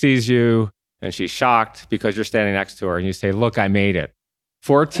 and she sees you, and she's shocked because you're standing next to her, and you say, look, I made it.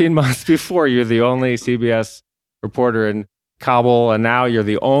 14 months before, you're the only CBS reporter in Kabul, and now you're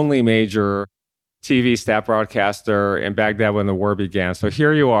the only major TV staff broadcaster in Baghdad when the war began. So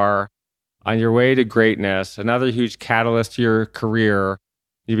here you are, on your way to greatness, another huge catalyst to your career.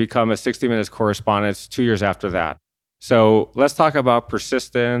 You become a 60 Minutes correspondent 2 years after that. So let's talk about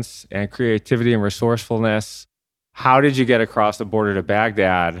persistence and creativity and resourcefulness. How did you get across the border to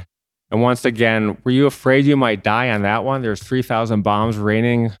Baghdad? And once again, were you afraid you might die on that one? There's 3,000 bombs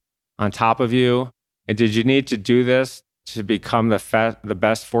raining on top of you. And did you need to do this to become the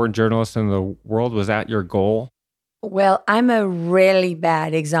best foreign journalist in the world? Was that your goal? Well, I'm a really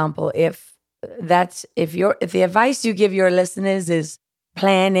bad example. If the advice you give your listeners is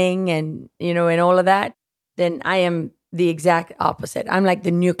planning and all of that, then I am the exact opposite. I'm like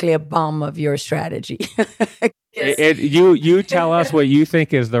the nuclear bomb of your strategy. You tell us what you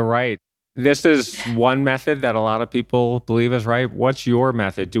think is the right. This is one method that a lot of people believe is right. What's your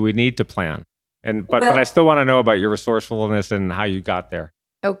method? Do we need to plan? But I still want to know about your resourcefulness and how you got there.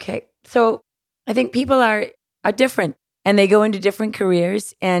 Okay. So I think people are different and they go into different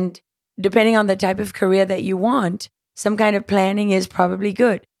careers, and depending on the type of career that you want, some kind of planning is probably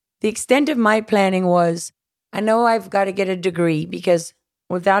good. The extent of my planning was, I know I've got to get a degree because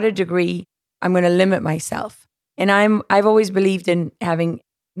without a degree, I'm going to limit myself. And I've always believed in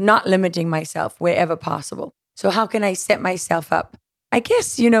not limiting myself wherever possible. So how can I set myself up? I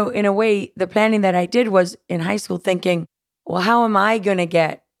guess, in a way, the planning that I did was in high school thinking, well, how am I going to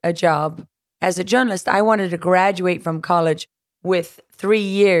get a job as a journalist? I wanted to graduate from college with 4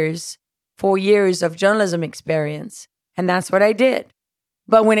 years of journalism experience. And that's what I did.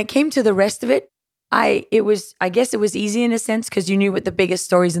 But when it came to the rest of it, I guess it was easy in a sense because you knew what the biggest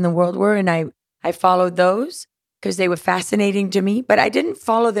stories in the world were. And I followed those because they were fascinating to me. But I didn't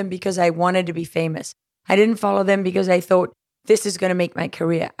follow them because I wanted to be famous. I didn't follow them because I thought this is going to make my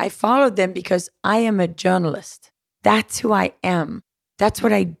career. I followed them because I am a journalist. That's who I am. That's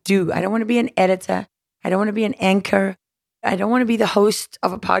what I do. I don't want to be an editor. I don't want to be an anchor. I don't want to be the host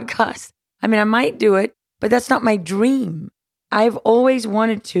of a podcast. I mean, I might do it, but that's not my dream. I've always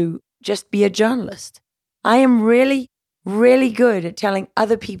wanted to just be a journalist. I am really, really good at telling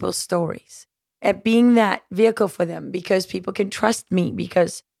other people's stories, at being that vehicle for them because people can trust me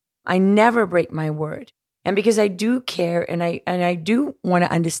because I never break my word. And because I do care and I do want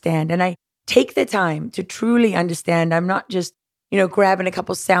to understand and I take the time to truly understand. I'm not just, grabbing a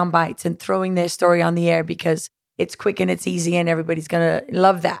couple sound bites and throwing their story on the air because it's quick and it's easy and everybody's going to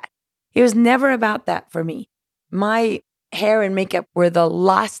love that. It was never about that for me. My hair and makeup were the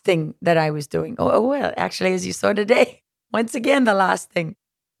last thing that I was doing. Oh, well, actually, as you saw today, once again, the last thing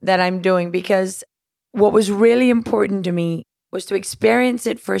that I'm doing, because what was really important to me was to experience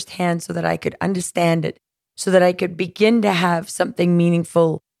it firsthand so that I could understand it, so that I could begin to have something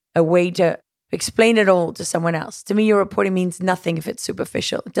meaningful, a way to explain it all to someone else. To me, your reporting means nothing if it's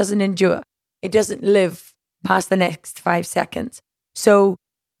superficial. It doesn't endure. It doesn't live past the next 5 seconds. So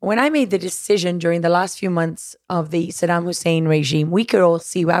when I made the decision during the last few months of the Saddam Hussein regime, we could all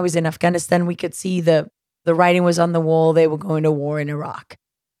see, I was in Afghanistan, we could see the the writing was on the wall. They were going to war in Iraq.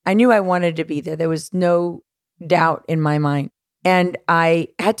 I knew I wanted to be there. There was no doubt in my mind. And I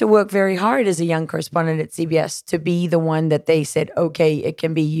had to work very hard as a young correspondent at CBS to be the one that they said, okay, it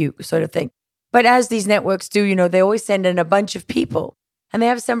can be you, sort of thing. But as these networks do, they always send in a bunch of people, and they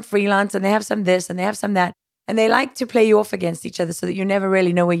have some freelance, and they have some this, and they have some that. And they like to play you off against each other so that you never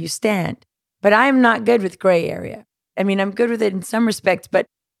really know where you stand. But I'm not good with gray area. I mean, I'm good with it in some respects, but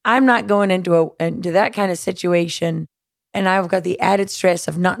I'm not going into that kind of situation. And I've got the added stress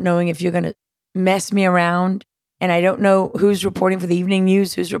of not knowing if you're going to mess me around. And I don't know who's reporting for the evening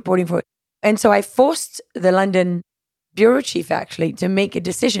news, who's reporting for it. And so I forced the London bureau chief actually to make a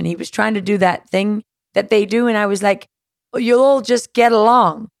decision. He was trying to do that thing that they do. And I was like, oh, you'll all just get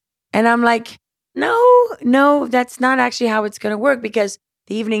along. And I'm like, no, that's not actually how it's going to work, because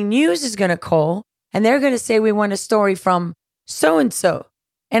the evening news is going to call and they're going to say, we want a story from so-and-so.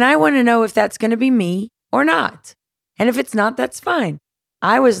 And I want to know if that's going to be me or not. And if it's not, that's fine.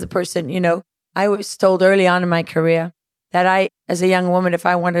 I was the person, I was told early on in my career that as a young woman, if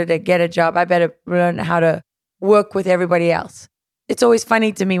I wanted to get a job, I better learn how to work with everybody else. It's always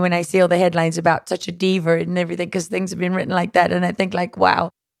funny to me when I see all the headlines about such a diva and everything, because things have been written like that. And I think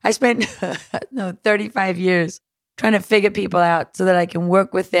wow, I spent 35 years trying to figure people out so that I can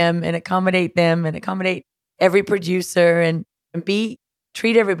work with them and accommodate every producer and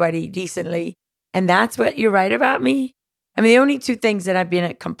treat everybody decently. And that's what you write about me. I mean, the only two things that I've been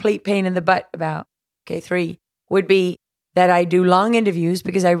a complete pain in the butt about, three, would be that I do long interviews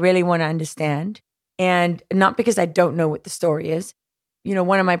because I really want to understand, and not because I don't know what the story is.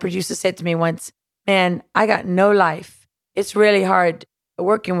 One of my producers said to me once, man, I got no life. It's really hard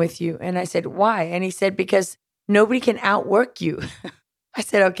working with you. And I said, why? And he said, because nobody can outwork you. I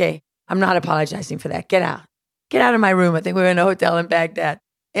said, okay, I'm not apologizing for that. Get out. Get out of my room. I think we were in a hotel in Baghdad.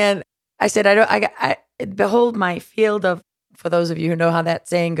 And I said, I behold my field of, for those of you who know how that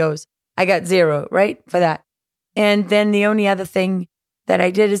saying goes, I got 0, right? For that. And then the only other thing that I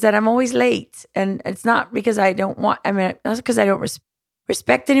did is that I'm always late. And it's not because I don't not because I don't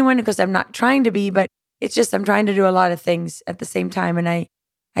respect anyone, because I'm not trying to be, but it's just I'm trying to do a lot of things at the same time. And I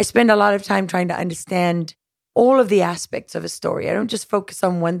spend a lot of time trying to understand all of the aspects of a story. I don't just focus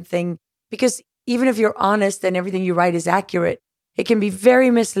on one thing, because even if you're honest and everything you write is accurate, it can be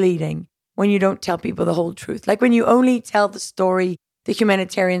very misleading when you don't tell people the whole truth. Like when you only tell the story, the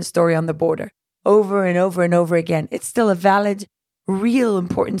humanitarian story on the border, over and over and over again, it's still a valid, real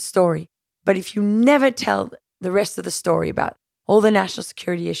important story. But if you never tell the rest of the story about all the national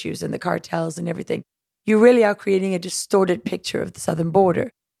security issues and the cartels and everything, you really are creating a distorted picture of the southern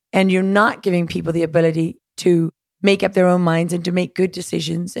border. And you're not giving people the ability to make up their own minds and to make good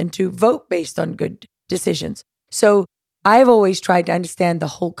decisions and to vote based on good decisions. So I've always tried to understand the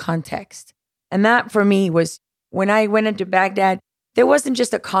whole context. And that for me was, when I went into Baghdad, there wasn't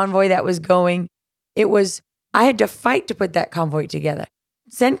just a convoy that was going. It was, I had to fight to put that convoy together.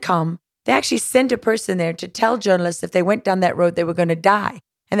 CENTCOM, they actually sent a person there to tell journalists if they went down that road, they were going to die.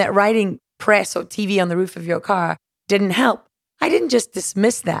 And that writing press or TV on the roof of your car didn't help. I didn't just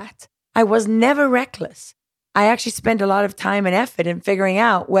dismiss that. I was never reckless. I actually spent a lot of time and effort in figuring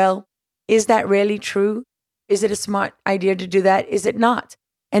out, well, is that really true? Is it a smart idea to do that? Is it not?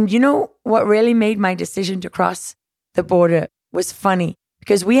 And you know what really made my decision to cross the border was funny,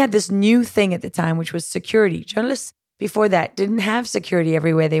 because we had this new thing at the time, which was security. Journalists before that didn't have security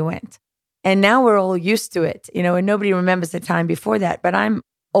everywhere they went. And now we're all used to it, and nobody remembers the time before that. But I'm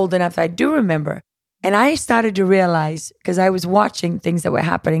old enough, I do remember. And I started to realize, because I was watching things that were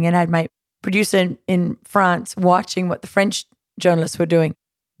happening and I had my producer in France watching what the French journalists were doing,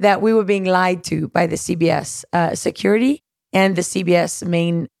 that we were being lied to by the CBS security and the CBS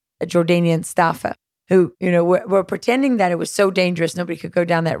main Jordanian staffer, who, were pretending that it was so dangerous, nobody could go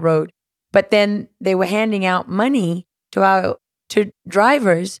down that road. But then they were handing out money to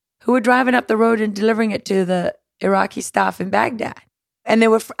drivers who were driving up the road and delivering it to the Iraqi staff in Baghdad. And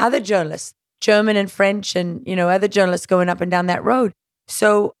there were other journalists, German and French and, other journalists going up and down that road.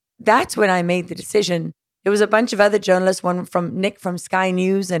 So that's when I made the decision. There was a bunch of other journalists, one from Nick from Sky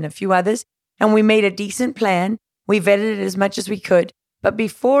News and a few others. And we made a decent plan. We vetted it as much as we could. But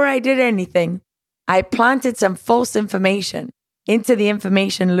before I did anything, I planted some false information into the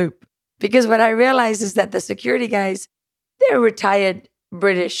information loop. Because what I realized is that the security guys, they're retired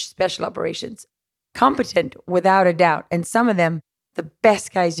British special operations, competent without a doubt. And some of them, the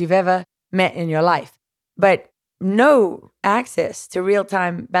best guys you've ever met in your life. But no access to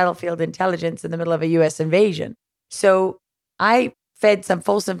real-time battlefield intelligence in the middle of a U.S. invasion. So I fed some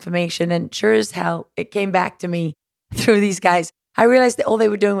false information, and sure as hell, it came back to me through these guys. I realized that all they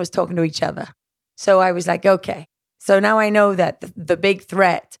were doing was talking to each other. So I was like, okay. So now I know that the big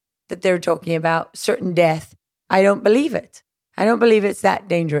threat that they're talking about, certain death, I don't believe it. I don't believe it's that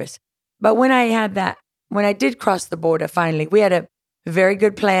dangerous. But when I did cross the border finally, we had a very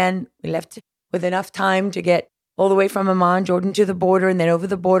good plan. We left with enough time to get all the way from Amman, Jordan, to the border, and then over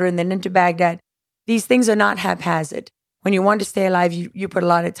the border, and then into Baghdad. These things are not haphazard. When you want to stay alive, you put a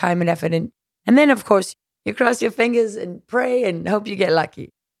lot of time and effort in. And then, of course, you cross your fingers and pray and hope you get lucky.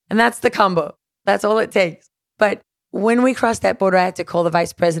 And that's the combo. That's all it takes. But when we crossed that border, I had to call the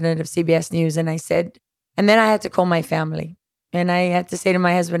vice president of CBS News, and then I had to call my family. And I had to say to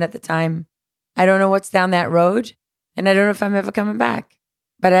my husband at the time, I don't know what's down that road, and I don't know if I'm ever coming back,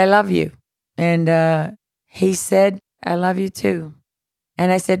 but I love you. And he said, I love you too.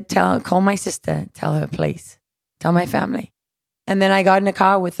 And I said, call my sister, tell her, please, tell my family. And then I got in a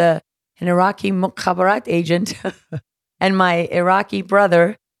car with an Iraqi mukhabarat agent and my Iraqi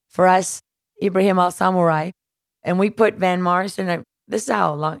brother, for us, Ibrahim al-Samurai. And we put Van Morrison, this is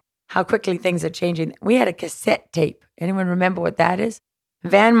how quickly things are changing. We had a cassette tape. Anyone remember what that is?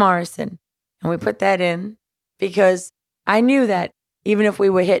 Van Morrison. And we put that in because I knew that even if we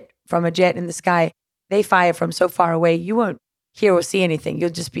were hit from a jet in the sky, they fire from so far away, you won't hear or see anything.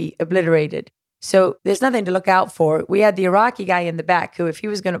 You'll just be obliterated. So there's nothing to look out for. We had the Iraqi guy in the back who, if he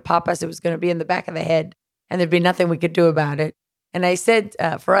was going to pop us, it was going to be in the back of the head and there'd be nothing we could do about it. And I said,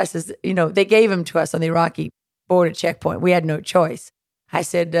 for us, they gave him to us on the Iraqi border checkpoint. We had no choice. I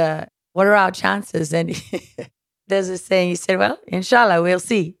said, what are our chances? And there's a saying, he said, well, inshallah, we'll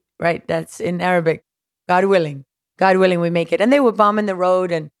see, right? That's in Arabic. God willing, we make it. And they were bombing the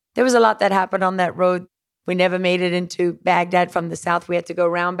road, and there was a lot that happened on that road. We never made it into Baghdad from the south. We had to go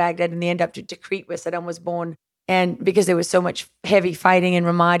around Baghdad and end up to Tikrit, where Saddam was born. And because there was so much heavy fighting in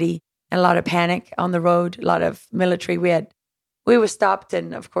Ramadi and a lot of panic on the road, a lot of military, we were stopped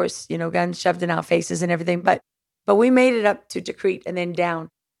and, of course, guns shoved in our faces and everything. But we made it up to Tikrit and then down.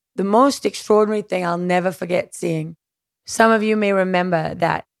 The most extraordinary thing I'll never forget seeing, some of you may remember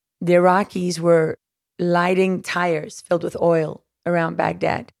that the Iraqis were lighting tires filled with oil around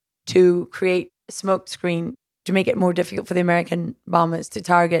Baghdad to create a smoke screen to make it more difficult for the American bombers to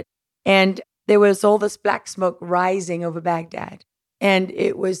target. And there was all this black smoke rising over Baghdad. And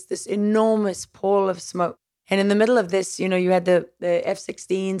it was this enormous pall of smoke. And in the middle of this, you had the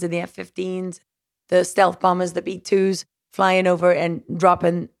F-16s and the F-15s, the stealth bombers, the B-2s flying over and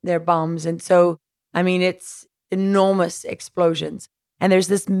dropping their bombs. And so, it's enormous explosions. And there's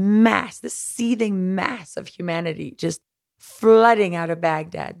this seething mass of humanity just flooding out of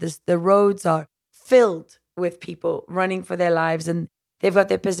Baghdad. The roads are filled with people running for their lives, and they've got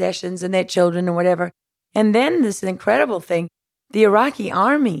their possessions and their children and whatever. And then this incredible thing, the Iraqi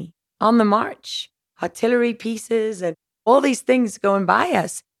army on the march, artillery pieces and all these things going by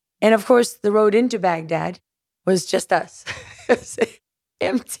us. And of course, the road into Baghdad was just us. It was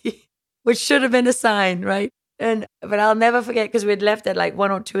empty, which should have been a sign, right? But I'll never forget, because we'd left at like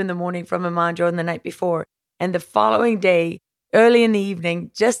 1 or 2 in the morning from Amman, Jordan, the night before. And the following day, early in the evening,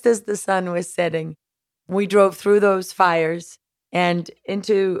 just as the sun was setting, we drove through those fires and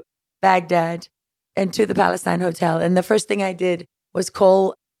into Baghdad and to the Palestine Hotel. And the first thing I did was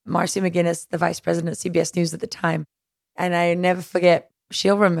call Marcy McGuinness, the vice president of CBS News at the time. And I never forget,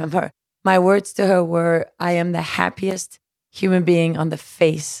 she'll remember, my words to her were, I am the happiest human being on the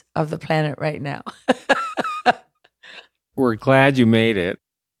face of the planet right now. We're glad you made it.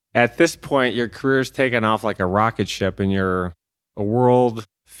 At this point, your career's taken off like a rocket ship, and you're a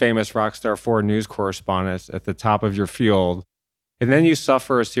world-famous Rockstar 4 news correspondent at the top of your field. And then you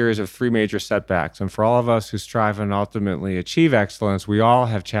suffer a series of 3 major setbacks. And for all of us who strive and ultimately achieve excellence, we all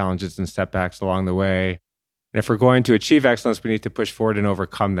have challenges and setbacks along the way. And if we're going to achieve excellence, we need to push forward and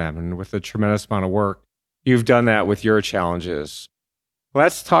overcome them. And with a tremendous amount of work, you've done that with your challenges.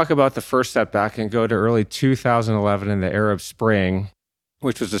 Let's talk about the first setback and go to early 2011 in the Arab Spring,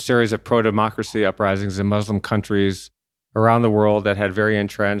 which was a series of pro-democracy uprisings in Muslim countries around the world that had very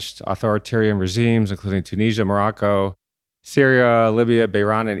entrenched authoritarian regimes, including Tunisia, Morocco, Syria, Libya,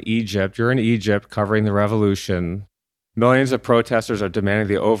 Bahrain, and Egypt. You're in Egypt covering the revolution. Millions of protesters are demanding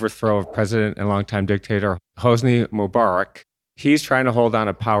the overthrow of President and longtime dictator Hosni Mubarak. He's trying to hold on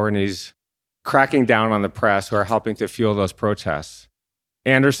to power, and he's cracking down on the press who are helping to fuel those protests.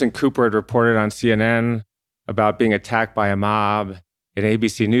 Anderson Cooper had reported on CNN about being attacked by a mob. An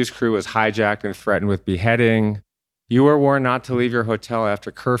ABC News crew was hijacked and threatened with beheading. You were warned not to leave your hotel after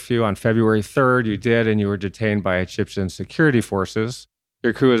curfew. On February 3rd, you did, and you were detained by Egyptian security forces.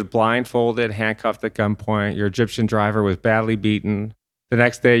 Your crew was blindfolded, handcuffed at gunpoint. Your Egyptian driver was badly beaten. The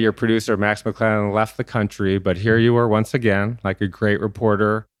next day, your producer, Max McClellan, left the country, but here you were once again, like a great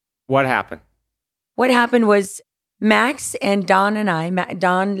reporter. What happened? what happened was Max and Don and I,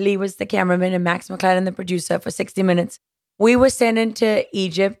 Don Lee was the cameraman and Max McClellan the producer for 60 Minutes. We were sent into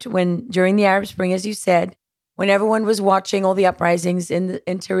Egypt during the Arab Spring, as you said, when everyone was watching all the uprisings in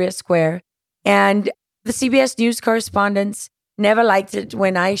Tahrir Square. And the CBS News correspondents never liked it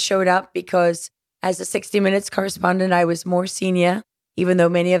when I showed up because as a 60 Minutes correspondent, I was more senior, even though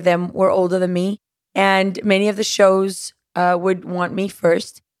many of them were older than me. And many of the shows would want me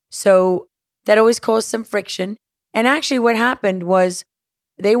first. So that always caused some friction. And actually what happened was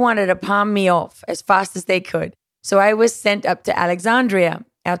they wanted to palm me off as fast as they could. So I was sent up to Alexandria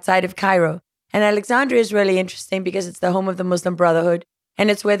outside of Cairo. And Alexandria is really interesting because it's the home of the Muslim Brotherhood. And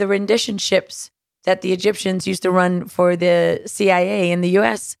it's where the rendition ships that the Egyptians used to run for the CIA in the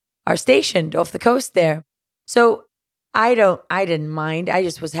US are stationed off the coast there. So I didn't mind. I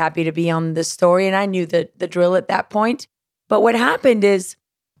just was happy to be on the story. And I knew the drill at that point. But what happened is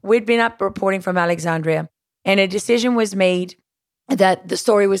we'd been up reporting from Alexandria. And a decision was made that the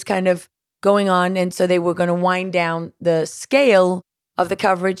story was kind of going on. And so they were going to wind down the scale of the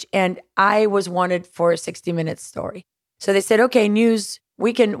coverage. And I was wanted for a 60 Minutes story. So they said, okay, news,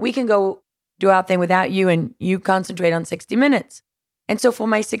 we can go do our thing without you and you concentrate on 60 Minutes. And so for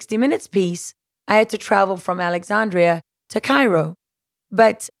my 60 Minutes piece, I had to travel from Alexandria to Cairo.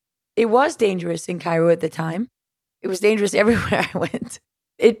 But it was dangerous in Cairo at the time. It was dangerous everywhere I went.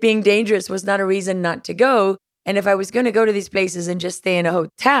 It being dangerous was not a reason not to go. And if I was going to go to these places and just stay in a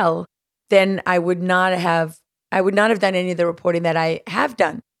hotel, then I would not have done any of the reporting that I have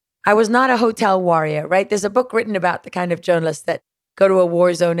done. I was not a hotel warrior, right? There's a book written about the kind of journalists that go to a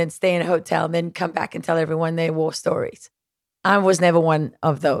war zone and stay in a hotel and then come back and tell everyone their war stories. I was never one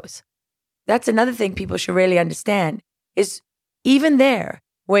of those. That's another thing people should really understand is even there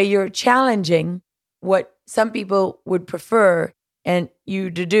where you're challenging what some people would prefer and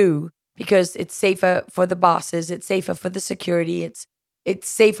you to do because it's safer for the bosses, it's safer for the security, it's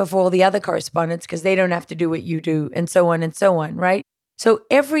safer for all the other correspondents because they don't have to do what you do and so on, right? So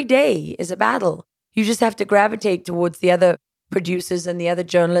every day is a battle. You just have to gravitate towards the other producers and the other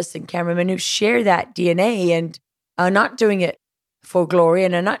journalists and cameramen who share that DNA and are not doing it for glory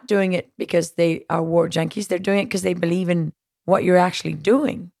and are not doing it because they are war junkies. They're doing it because they believe in what you're actually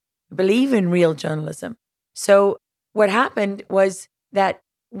doing, believe in real journalism. So what happened was that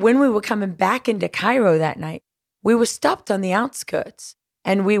when we were coming back into Cairo that night, we were stopped on the outskirts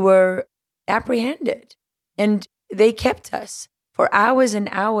and we were apprehended. And they kept us for hours and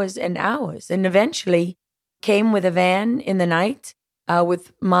hours and hours. And eventually came with a van in the night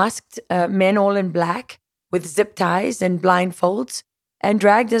with masked men all in black with zip ties and blindfolds and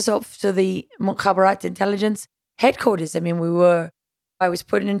dragged us off to the Mukhabarat intelligence headquarters. I mean, I was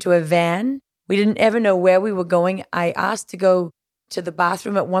put into a van. We didn't ever know where we were going. I asked to go to the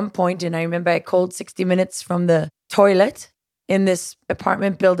bathroom at one point, and I remember I called 60 Minutes from the toilet in this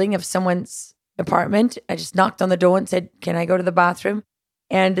apartment building of someone's apartment. I just knocked on the door and said, "Can I go to the bathroom?"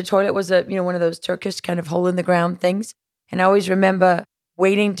 And the toilet was one of those Turkish kind of hole in the ground things. And I always remember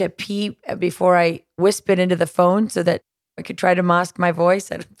waiting to pee before I whispered into the phone so that I could try to mask my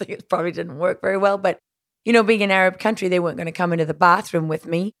voice. I don't think it probably didn't work very well, but being an Arab country, they weren't going to come into the bathroom with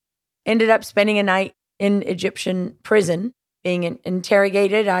me. Ended up spending a night in Egyptian prison, being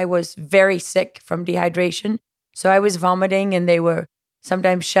interrogated. I was very sick from dehydration. So I was vomiting and they were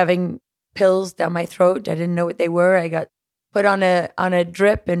sometimes shoving pills down my throat. I didn't know what they were. I got put on a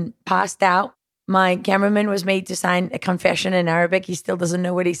drip and passed out. My cameraman was made to sign a confession in Arabic. He still doesn't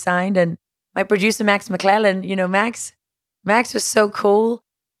know what he signed. And my producer, Max McClellan, Max was so cool.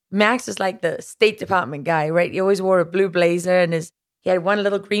 Max is like the State Department guy, right? He always wore a blue blazer and he had one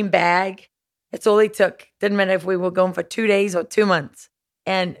little green bag. That's all he took. Didn't matter if we were going for 2 days or 2 months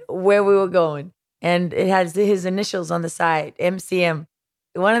and where we were going. And it has his initials on the side, MCM.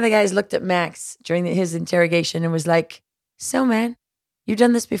 One of the guys looked at Max during his interrogation and was like, "So, man, you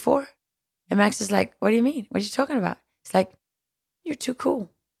done this before?" And Max is like, "What do you mean? What are you talking about?" It's like, "You're too cool.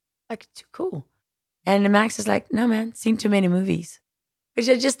 Like, too cool." And Max is like, "No, man, seen too many movies." Which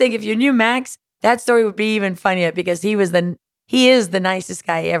I just think if you knew Max, that story would be even funnier because he is the nicest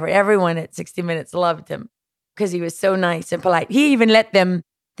guy ever. Everyone at 60 Minutes loved him because he was so nice and polite. He even let them,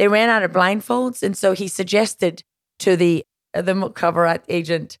 they ran out of blindfolds. And so he suggested to the Mukhabarat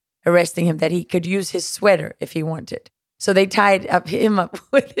agent arresting him that he could use his sweater if he wanted. So they tied him up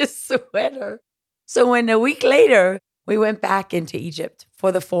with his sweater. So when a week later, we went back into Egypt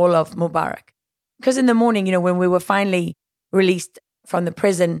for the fall of Mubarak. Because in the morning, when we were finally released from the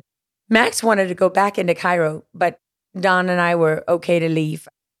prison, Max wanted to go back into Cairo, but Don and I were okay to leave.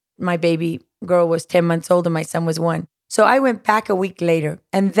 My baby girl was 10 months old and my son was 1. So I went back a week later.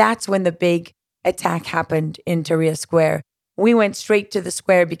 And that's when the big attack happened in Tahrir Square. We went straight to the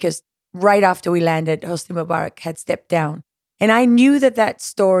square because right after we landed, Hosni Mubarak had stepped down. And I knew that that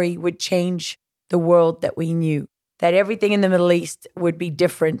story would change the world that we knew, that everything in the Middle East would be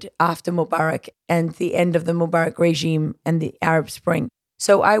different after Mubarak and the end of the Mubarak regime and the Arab Spring.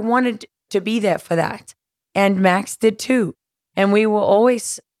 So I wanted to be there for that. And Max did too. And we were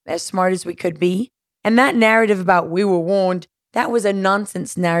always as smart as we could be. And that narrative about we were warned, that was a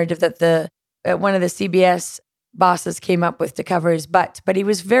nonsense narrative that one of the CBS bosses came up with to cover his butt. But he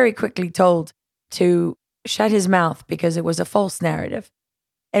was very quickly told to shut his mouth because it was a false narrative.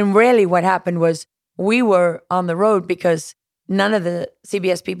 And really what happened was we were on the road because none of the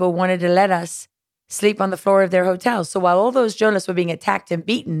CBS people wanted to let us sleep on the floor of their hotels. So while all those journalists were being attacked and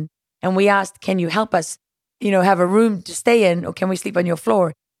beaten, and we asked, can you help us, have a room to stay in, or can we sleep on your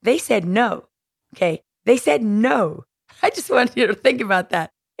floor? They said no. Okay. They said no. I just want you to think about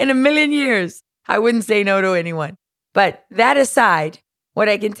that. In a million years, I wouldn't say no to anyone. But that aside, what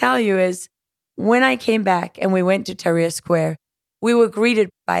I can tell you is when I came back and we went to Tahrir Square, we were greeted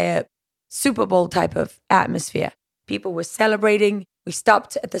by a Super Bowl type of atmosphere. People were celebrating. We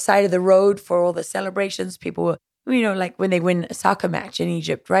stopped at the side of the road for all the celebrations. People were, like when they win a soccer match in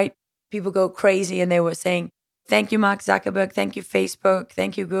Egypt, right? People go crazy and they were saying, thank you, Mark Zuckerberg. Thank you, Facebook.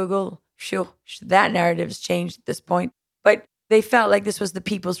 Thank you, Google. Sure, that narrative's changed at this point. But they felt like this was the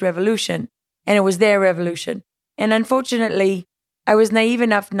people's revolution and it was their revolution. And unfortunately, I was naive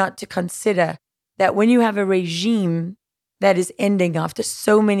enough not to consider that when you have a regime that is ending after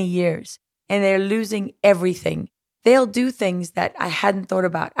so many years and they're losing everything, they'll do things that I hadn't thought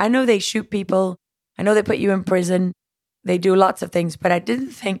about. I know they shoot people. I know they put you in prison. They do lots of things, but I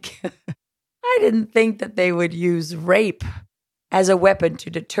didn't think that they would use rape as a weapon to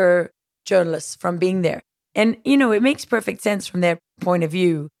deter journalists from being there. And, it makes perfect sense from their point of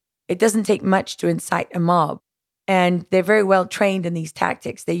view. It doesn't take much to incite a mob. And they're very well trained in these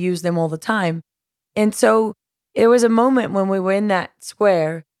tactics. They use them all the time. And so there was a moment when we were in that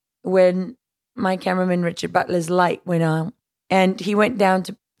square when my cameraman, Richard Butler's light went on and he went down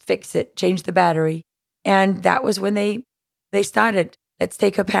to fix it, change the battery. And that was when they started, let's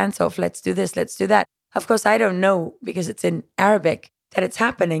take her pants off, let's do this, let's do that. Of course, I don't know because it's in Arabic that it's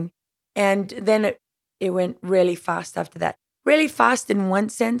happening. And then it went really fast after that. Really fast in one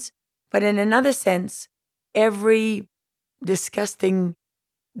sense, but in another sense, every disgusting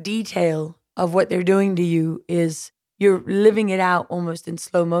detail of what they're doing to you is you're living it out almost in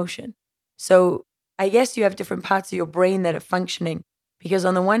slow motion. So I guess you have different parts of your brain that are functioning because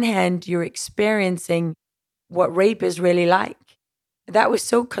on the one hand, you're experiencing what rape is really like. That was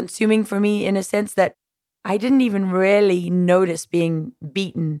so consuming for me in a sense that I didn't even really notice being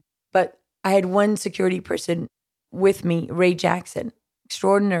beaten, but I had one security person with me, Ray Jackson,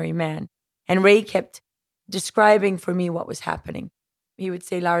 extraordinary man. And Ray kept describing for me what was happening. He would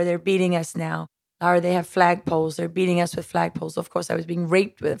say, Lara, they're beating us now. Lara, they have flagpoles. They're beating us with flagpoles. Of course, I was being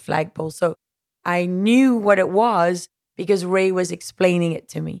raped with a flagpole. So I knew what it was because Ray was explaining it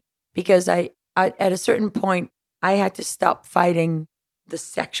to me. Because I at a certain point, I had to stop fighting the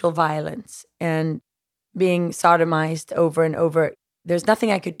sexual violence and being sodomized over and over. There's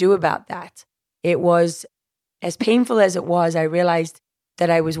nothing I could do about that. It was as painful as it was. I realized that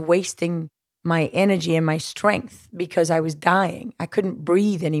I was wasting my energy and my strength because I was dying. I couldn't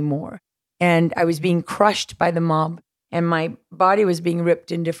breathe anymore. And I was being crushed by the mob and my body was being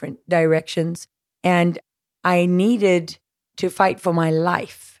ripped in different directions. And I needed to fight for my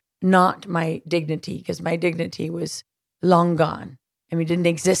life, not my dignity, because my dignity was long gone. I mean, it didn't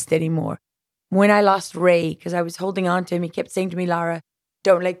exist anymore. When I lost Ray, because I was holding on to him, he kept saying to me, Lara,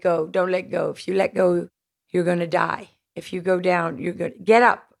 don't let go, don't let go. If you let go, you're going to die. If you go down, you're going to get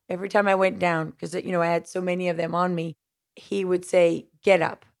up. Every time I went down, because, I had so many of them on me, he would say, get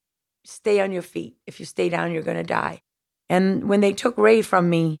up, stay on your feet. If you stay down, you're going to die. And when they took Ray from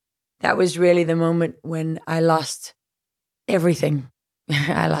me, that was really the moment when I lost everything.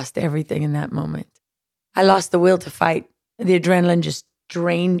 I lost everything in that moment. I lost the will to fight. The adrenaline just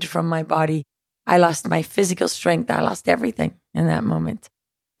drained from my body. I lost my physical strength. I lost everything in that moment.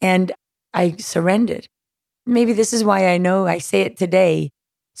 And I surrendered. Maybe this is why I know I say it today.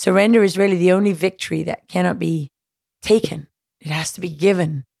 Surrender is really the only victory that cannot be taken. It has to be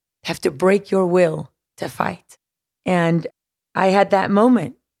given. You have to break your will to fight. And I had that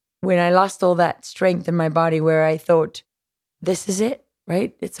moment when I lost all that strength in my body where I thought, this is it,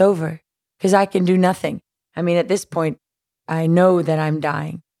 right? It's over because I can do nothing. I mean, at this point, I know that I'm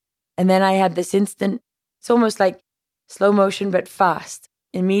dying. And then I had this instant, it's almost like slow motion, but fast.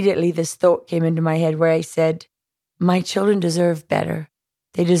 Immediately, this thought came into my head where I said, my children deserve better.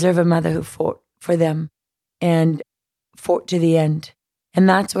 They deserve a mother who fought for them and fought to the end. And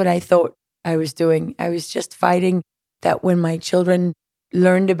that's what I thought I was doing. I was just fighting that when my children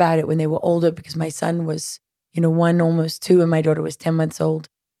learned about it when they were older, because my son was, 1, almost 2, and my daughter was 10 months old.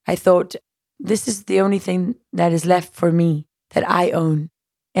 I thought, this is the only thing that is left for me that I own.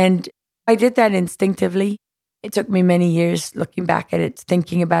 And I did that instinctively. It took me many years looking back at it,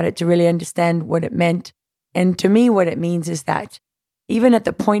 thinking about it to really understand what it meant. And to me, what it means is that even at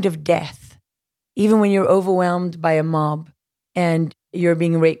the point of death, even when you're overwhelmed by a mob and you're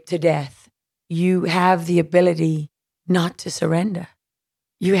being raped to death, you have the ability not to surrender.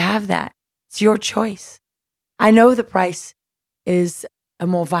 You have that. It's your choice. I know the price is a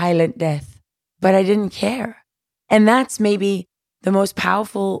more violent death, but I didn't care. And that's maybe the most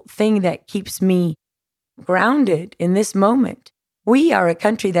powerful thing that keeps me grounded in this moment. We are a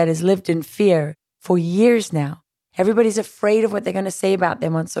country that has lived in fear for years now. Everybody's afraid of what they're going to say about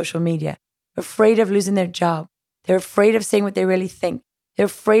them on social media, afraid of losing their job. They're afraid of saying what they really think. They're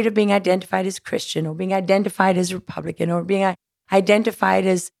afraid of being identified as Christian or being identified as Republican or being identified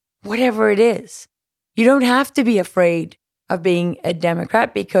as whatever it is. You don't have to be afraid of being a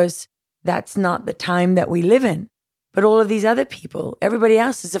Democrat because that's not the time that we live in. But all of these other people, everybody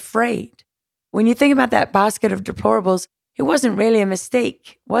else is afraid. When you think about that basket of deplorables, it wasn't really a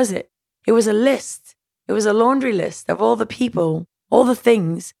mistake, was it? It was a list. It was a laundry list of all the people, all the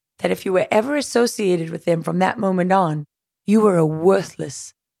things that if you were ever associated with them from that moment on, you were a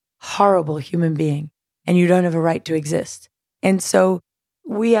worthless, horrible human being and you don't have a right to exist. And so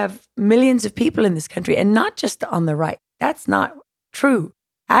we have millions of people in this country, and not just on the right. That's not true.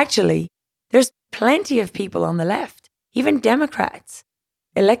 Actually, there's plenty of people on the left, even Democrats,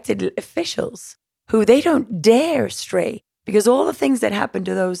 elected officials, who they don't dare stray because all the things that happen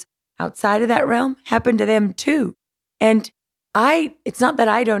to those outside of that realm happen to them too. And it's not that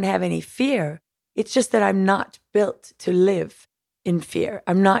I don't have any fear. It's just that I'm not built to live in fear.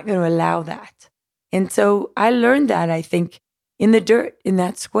 I'm not going to allow that. And so I learned that, I think, in the dirt, in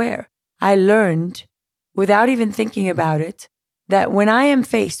that square. I learned, without even thinking about it, that when I am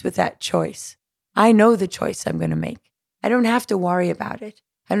faced with that choice, I know the choice I'm going to make. I don't have to worry about it.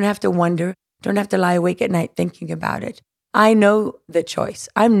 I don't have to wonder. Don't have to lie awake at night thinking about it. I know the choice.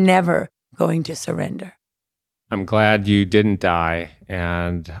 I'm never going to surrender. I'm glad you didn't die.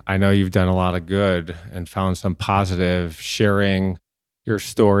 And I know you've done a lot of good and found some positive, sharing your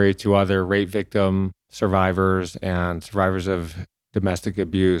story to other rape victim survivors and survivors of domestic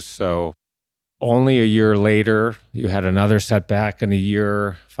abuse. So only a year later, you had another setback, and a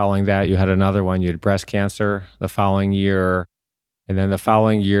year following that, you had another one. You had breast cancer the following year. And then the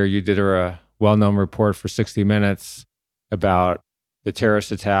following year, you did a well-known report for 60 Minutes about the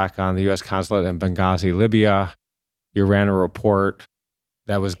terrorist attack on the U.S. consulate in Benghazi, Libya. You ran a report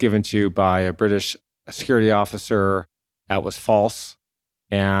that was given to you by a British security officer that was false.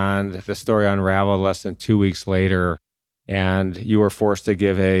 And the story unraveled less than 2 weeks later. And you were forced to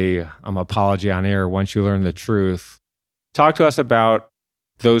give an apology on air once you learned the truth. Talk to us about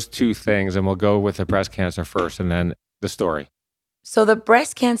those two things, and we'll go with the breast cancer first and then the story. So the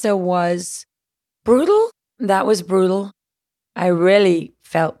breast cancer was brutal. That was brutal. I really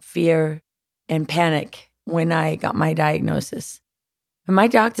felt fear and panic when I got my diagnosis. And my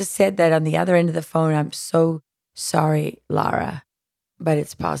doctor said that on the other end of the phone, "I'm so sorry, Lara, but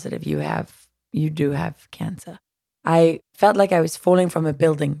it's positive. You do have cancer." I felt like I was falling from a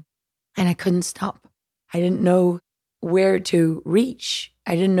building and I couldn't stop. I didn't know where to reach.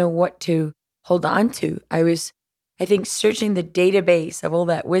 I didn't know what to hold on to. I was, I think, searching the database of all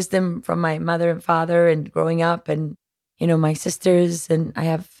that wisdom from my mother and father and growing up and, my sisters, and I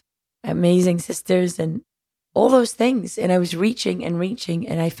have amazing sisters and all those things. And I was reaching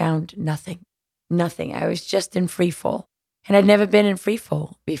and I found nothing. I was just in free fall. And I'd never been in free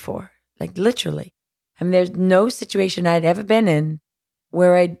fall before, like literally. I mean, there's no situation I'd ever been in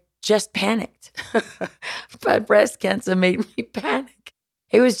where I just panicked. But breast cancer made me panic.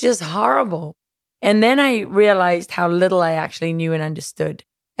 It was just horrible. And then I realized how little I actually knew and understood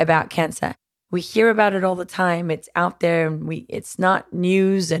about cancer. We hear about it all the time. It's out there and it's not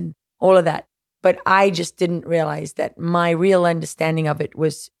news and all of that. But I just didn't realize that my real understanding of it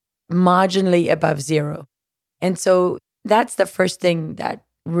was marginally above zero. And so that's the first thing that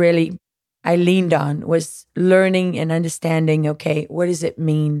really I leaned on, was learning and understanding, okay, what does it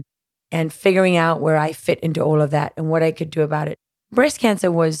mean? And figuring out where I fit into all of that and what I could do about it. Breast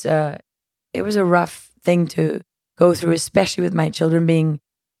cancer was, it was a rough thing to go through, especially with my children being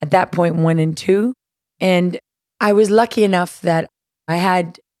at that point 1 and 2. And I was lucky enough that I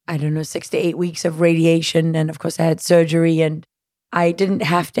had, 6 to 8 weeks of radiation. And of course I had surgery and I didn't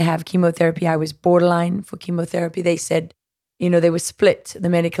have to have chemotherapy. I was borderline for chemotherapy. They said, they were split. The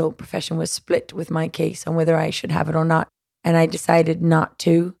medical profession was split with my case on whether I should have it or not. And I decided not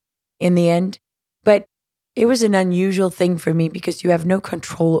to in the end. But it was an unusual thing for me because you have no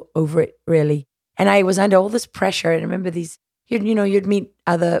control over it, really. And I was under all this pressure. And I remember you'd meet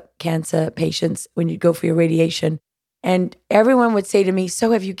other cancer patients when you'd go for your radiation. And everyone would say to me,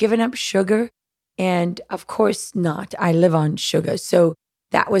 so have you given up sugar? And of course not. I live on sugar. So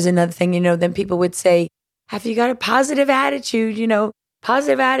that was another thing, then people would say, have you got a positive attitude?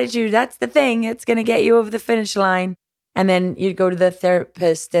 Positive attitude, that's the thing. It's going to get you over the finish line. And then you'd go to the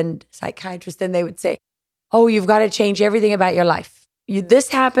therapist and psychiatrist and they would say, oh, you've got to change everything about your life. This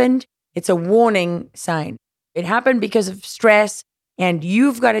happened. It's a warning sign. It happened because of stress and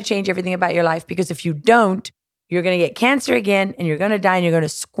you've got to change everything about your life because if you don't, you're going to get cancer again and you're going to die and you're going to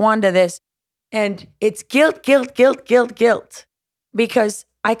squander this. And it's guilt, because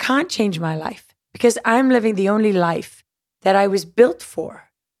I can't change my life because I'm living the only life that I was built for.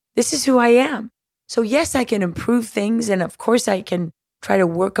 This is who I am. So yes, I can improve things. And of course I can try to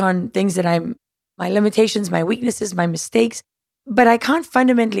work on things that my limitations, my weaknesses, my mistakes, but I can't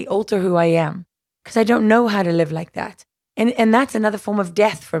fundamentally alter who I am because I don't know how to live like that. And that's another form of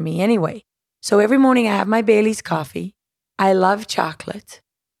death for me anyway. So every morning I have my Bailey's coffee. I love chocolate.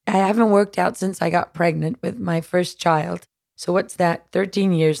 I haven't worked out since I got pregnant with my first child. So what's that?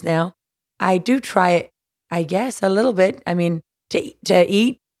 13 years now. I do try it, I guess, a little bit. I mean, to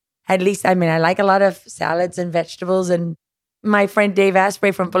eat, at least, I like a lot of salads and vegetables. And my friend Dave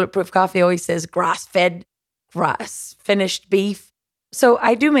Asprey from Bulletproof Coffee always says grass-fed, grass-finished beef. So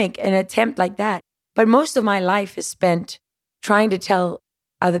I do make an attempt like that. But most of my life is spent trying to tell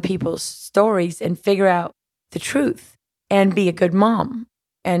other people's stories and figure out the truth and be a good mom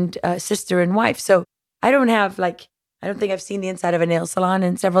and a sister and wife. So I don't think I've seen the inside of a nail salon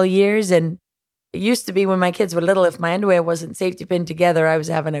in several years. And it used to be when my kids were little, if my underwear wasn't safety pinned together, I was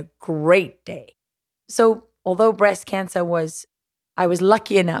having a great day. So although breast cancer I was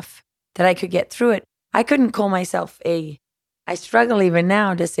lucky enough that I could get through it, I couldn't call myself I struggle even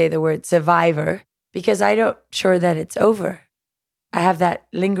now to say the word survivor because I don't sure that it's over. I have that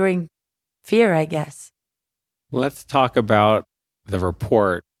lingering fear, I guess. Let's talk about the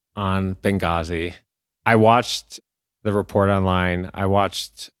report on Benghazi. I watched the report online. I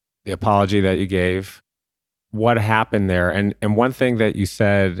watched the apology that you gave. What happened there? And one thing that you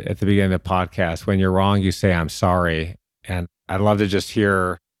said at the beginning of the podcast, when you're wrong, you say, I'm sorry. And I'd love to just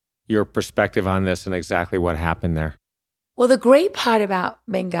hear your perspective on this and exactly what happened there. Well, the great part about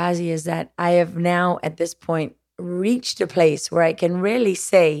Benghazi is that I have now at this point reached a place where I can really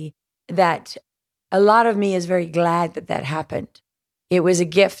say that a lot of me is very glad that happened. It was a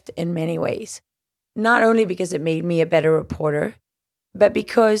gift in many ways, not only because it made me a better reporter, but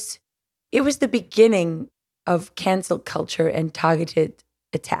because it was the beginning of cancel culture and targeted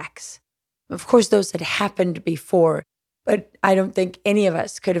attacks. Of course, those had happened before, but I don't think any of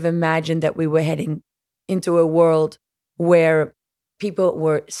us could have imagined that we were heading into a world where people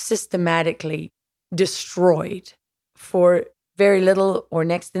were systematically destroyed for very little or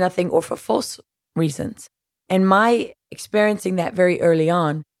next to nothing or for false reasons. And my experiencing that very early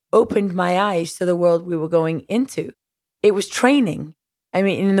on opened my eyes to the world we were going into. It was training. I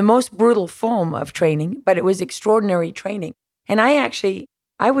mean, in the most brutal form of training, but it was extraordinary training. And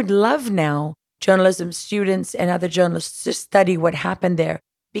I would love now journalism students and other journalists to study what happened there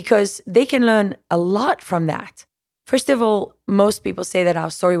because they can learn a lot from that. First of all, most people say that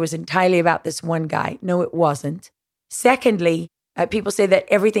our story was entirely about this one guy. No, it wasn't. Secondly, people say that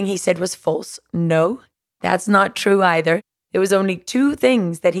everything he said was false. No, that's not true either. There was only two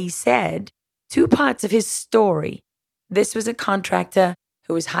things that he said, two parts of his story. This was a contractor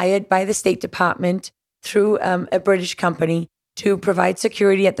who was hired by the State Department through a British company to provide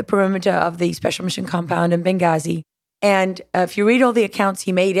security at the perimeter of the Special Mission Compound in Benghazi. And if you read all the accounts,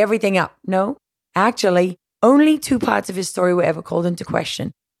 he made everything up. No, actually, only two parts of his story were ever called into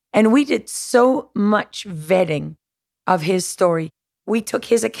question. And we did so much vetting of his story. We took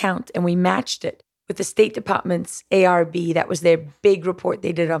his account and we matched it with the State Department's ARB. That was their big report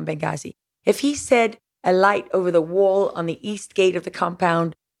they did on Benghazi. If he said a light over the wall on the east gate of the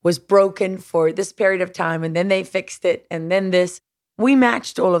compound was broken for this period of time, and then they fixed it, and then this, we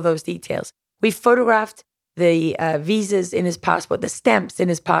matched all of those details. We photographed the visas in his passport, the stamps in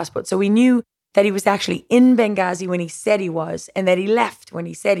his passport. So we knew that he was actually in Benghazi when he said he was, and that he left when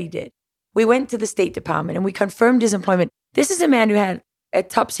he said he did. We went to the State Department and we confirmed his employment. This is a man who had a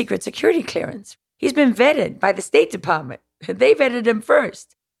top secret security clearance. He's been vetted by the State Department. They vetted him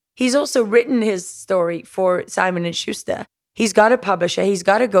first. He's also written his story for Simon & Schuster. He's got a publisher. He's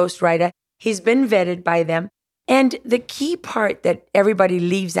got a ghostwriter. He's been vetted by them. And the key part that everybody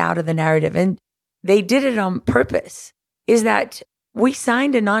leaves out of the narrative, and they did it on purpose, is that we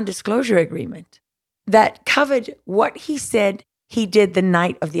signed a non-disclosure agreement that covered what he said he did the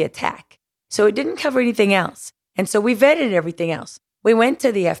night of the attack. So it didn't cover anything else. And so we vetted everything else. We went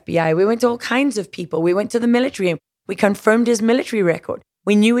to the FBI. We went to all kinds of people. We went to the military. We confirmed his military record.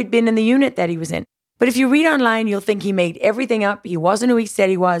 We knew he'd been in the unit that he was in. But if you read online, you'll think he made everything up. He wasn't who he said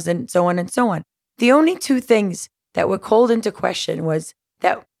he was, and so on and so on. The only two things that were called into question was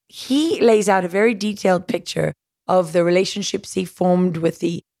that he lays out a very detailed picture of the relationships he formed with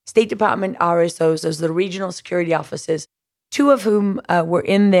the State Department RSOs, those are the regional security officers, two of whom were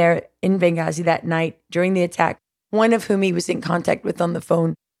in there in Benghazi that night during the attack, one of whom he was in contact with on the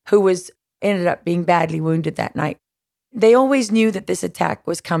phone, who ended up being badly wounded that night. They always knew that this attack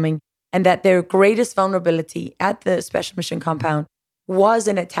was coming and that their greatest vulnerability at the Special Mission Compound was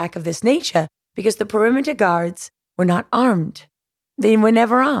an attack of this nature because the perimeter guards were not armed. They were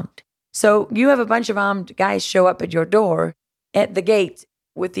never armed. So you have a bunch of armed guys show up at your door at the gate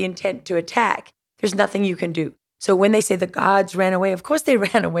with the intent to attack. There's nothing you can do. So when they say the guards ran away, of course they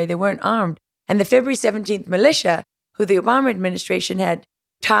ran away. They weren't armed. And the February 17th militia, who the Obama administration had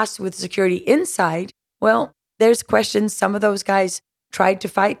tasked with security inside, well, there's questions. Some of those guys tried to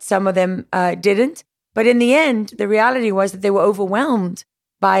fight. Some of them didn't. But in the end, the reality was that they were overwhelmed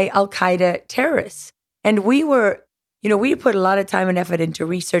by al-Qaeda terrorists. And we put a lot of time and effort into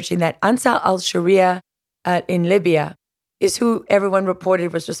researching that Ansar al-Sharia in Libya is who everyone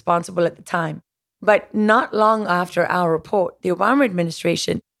reported was responsible at the time. But not long after our report, the Obama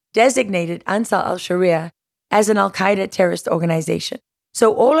administration designated Ansar al-Sharia as an al-Qaeda terrorist organization.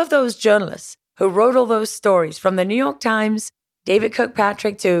 So all of those journalists who wrote all those stories, from the New York Times, David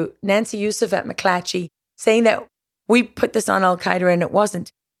Kirkpatrick, to Nancy Youssef at McClatchy, saying that we put this on al-Qaeda and it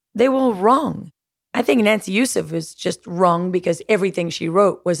wasn't, they were all wrong. I think Nancy Youssef was just wrong because everything she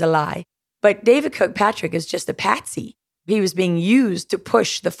wrote was a lie. But David Kirkpatrick is just a patsy. He was being used to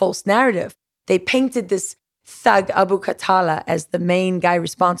push the false narrative. They painted this thug, Abu Khatala, as the main guy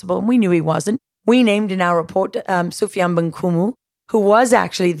responsible, and we knew he wasn't. We named in our report Sufyan bin Kumu, who was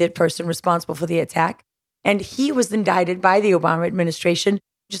actually the person responsible for the attack. And he was indicted by the Obama administration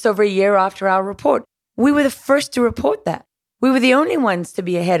just over a year after our report. We were the first to report that. We were the only ones to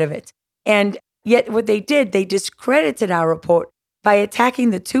be ahead of it. And yet what they did, they discredited our report by attacking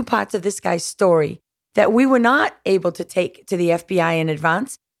the two parts of this guy's story that we were not able to take to the FBI in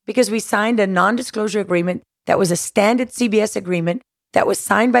advance because we signed a non-disclosure agreement that was a standard CBS agreement that was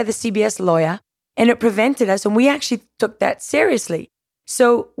signed by the CBS lawyer, and it prevented us, and we actually took that seriously.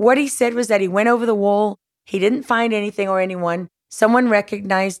 So what he said was that he went over the wall, he didn't find anything or anyone. Someone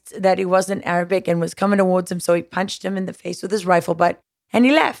recognized that he wasn't Arabic and was coming towards him, so he punched him in the face with his rifle butt, and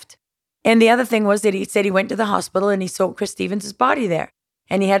he left. And the other thing was that he said he went to the hospital and he saw Chris Stevens' body there,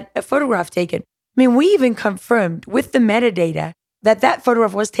 and he had a photograph taken. I mean, we even confirmed with the metadata that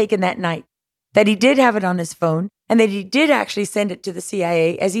photograph was taken that night, that he did have it on his phone, and that he did actually send it to the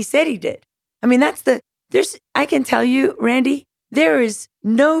CIA as he said he did. I mean, I can tell you, Randy, there is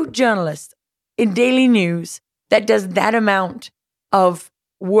no journalist in daily news that does that amount of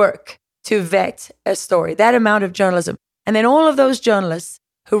work to vet a story, that amount of journalism. And then all of those journalists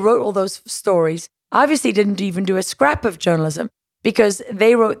who wrote all those stories obviously didn't even do a scrap of journalism because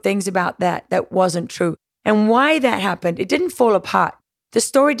they wrote things about that wasn't true. And why that happened, it didn't fall apart. The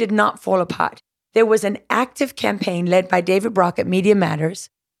story did not fall apart. There was an active campaign led by David Brock at Media Matters,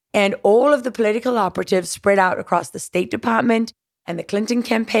 and all of the political operatives spread out across the State Department and the Clinton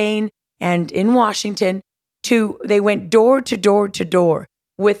campaign and in Washington they went door to door to door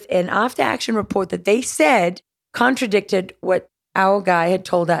with an after-action report that they said contradicted what our guy had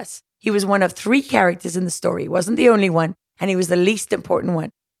told us. He was one of three characters in the story. He wasn't the only one, and he was the least important one.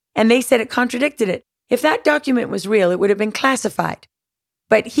 And they said it contradicted it. If that document was real, it would have been classified.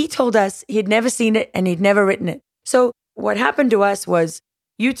 But he told us he'd never seen it and he'd never written it. So what happened to us was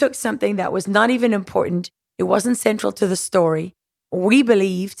you took something that was not even important. It wasn't central to the story. We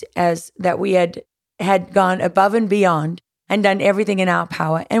believed that we had gone above and beyond and done everything in our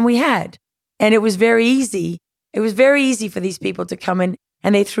power, and we had. And it was very easy. It was very easy for these people to come in,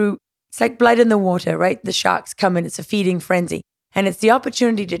 and it's like blood in the water, right? The sharks come in, it's a feeding frenzy. And it's the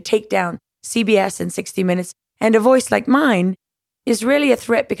opportunity to take down CBS in 60 Minutes. And a voice like mine is really a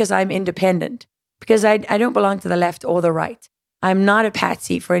threat because I'm independent, because I don't belong to the left or the right. I'm not a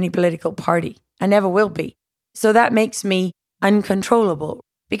patsy for any political party. I never will be. So that makes me uncontrollable,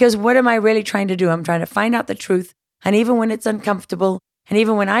 because what am I really trying to do? I'm trying to find out the truth. And even when it's uncomfortable, and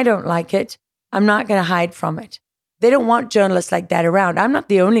even when I don't like it, I'm not going to hide from it. They don't want journalists like that around. I'm not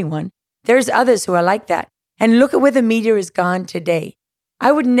the only one. There's others who are like that. And look at where the media is gone today.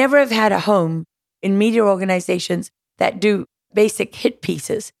 I would never have had a home in media organizations that do basic hit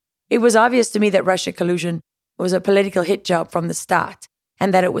pieces. It was obvious to me that Russia collusion was a political hit job from the start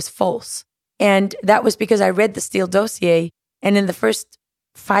and that it was false. And that was because I read the Steele dossier, and in the first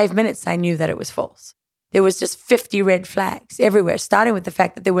 5 minutes, I knew that it was false. There was just 50 red flags everywhere, starting with the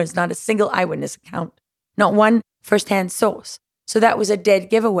fact that there was not a single eyewitness account, not one firsthand source. So that was a dead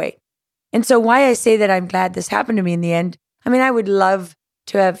giveaway. And so why I say that I'm glad this happened to me in the end, I mean, I would love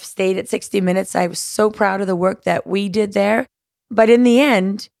to have stayed at 60 Minutes. I was so proud of the work that we did there. But in the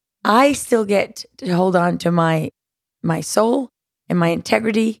end, I still get to hold on to my soul and my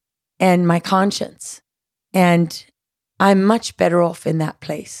integrity and my conscience. And I'm much better off in that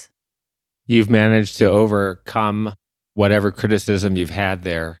place. You've managed to overcome whatever criticism you've had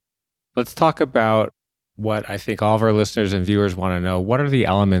there. Let's talk about what I think all of our listeners and viewers want to know. What are the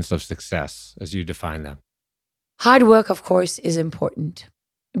elements of success as you define them? Hard work, of course, is important,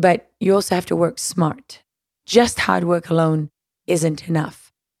 but you also have to work smart. Just hard work alone isn't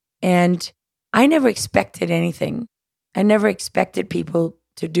enough. And I never expected anything. I never expected people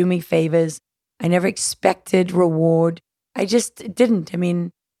to do me favors. I never expected reward. I just didn't. I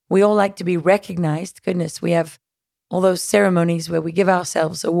mean, we all like to be recognized. Goodness, we have all those ceremonies where we give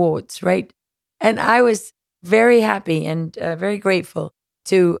ourselves awards, right? And I was very happy and very grateful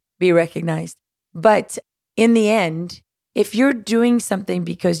to be recognized. But in the end, if you're doing something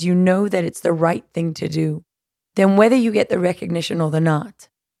because you know that it's the right thing to do, then whether you get the recognition or not,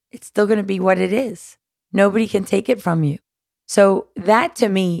 it's still going to be what it is. Nobody can take it from you. So that to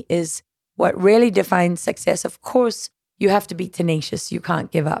me is what really defines success. Of course, you have to be tenacious. You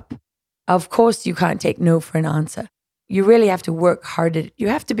can't give up. Of course, you can't take no for an answer. You really have to work hard at it. You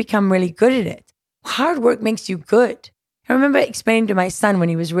have to become really good at it. Hard work makes you good. I remember explaining to my son when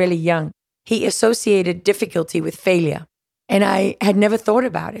he was really young, he associated difficulty with failure. And I had never thought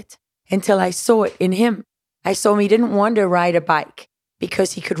about it until I saw it in him. I saw him, he didn't want to ride a bike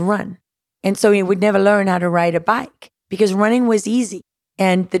because he could run. And so he would never learn how to ride a bike because running was easy.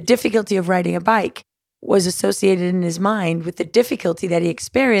 And the difficulty of riding a bike was associated in his mind with the difficulty that he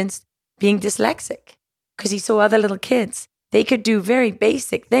experienced being dyslexic. Because he saw other little kids. They could do very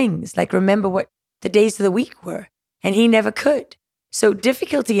basic things, like remember what the days of the week were. And he never could. So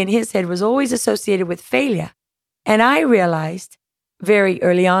difficulty in his head was always associated with failure. And I realized very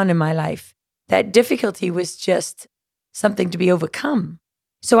early on in my life that difficulty was just something to be overcome.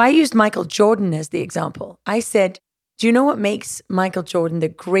 So I used Michael Jordan as the example. I said, do you know what makes Michael Jordan the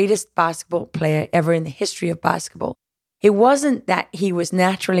greatest basketball player ever in the history of basketball? It wasn't that he was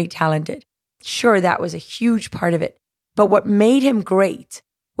naturally talented. Sure, that was a huge part of it. But what made him great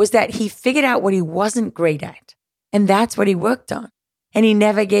was that he figured out what he wasn't great at. And that's what he worked on. And he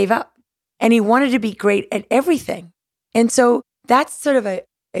never gave up. And he wanted to be great at everything. And so that's sort of a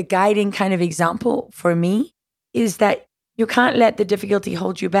guiding kind of example for me, is that you can't let the difficulty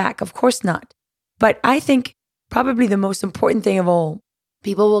hold you back. Of course not. But I think probably the most important thing of all,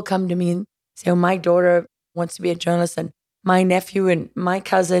 people will come to me and say, oh, my daughter wants to be a journalist, and my nephew and my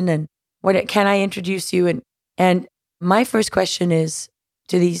cousin, and what can I introduce you? And my first question is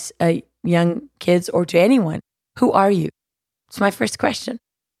to these young kids or to anyone, who are you? It's my first question.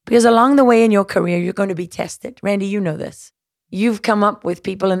 Because along the way in your career, you're going to be tested. Randy, you know this. You've come up with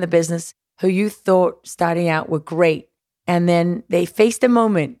people in the business who you thought starting out were great. And then they faced a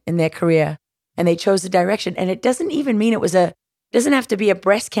moment in their career and they chose a direction. And it doesn't even mean it doesn't have to be a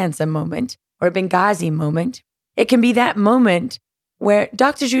breast cancer moment or a Benghazi moment. It can be that moment where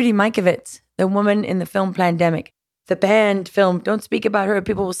Dr. Judy Mikovits, the woman in the film Plandemic, the banned film, don't speak about her,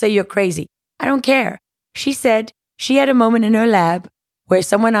 people will say you're crazy. I don't care. She said she had a moment in her lab where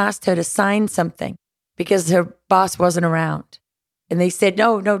someone asked her to sign something because her boss wasn't around. And they said,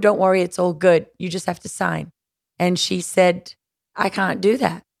 no, don't worry, it's all good. You just have to sign. And she said, I can't do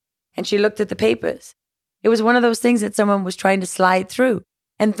that. And she looked at the papers. It was one of those things that someone was trying to slide through.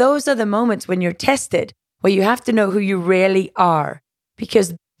 And those are the moments when you're tested, where you have to know who you really are.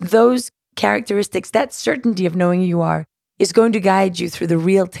 Because those characteristics, that certainty of knowing who you are, is going to guide you through the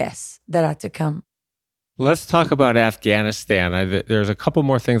real tests that are to come. Let's talk about Afghanistan. There's a couple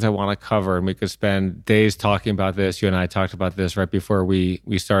more things I want to cover, and we could spend days talking about this. You and I talked about this right before we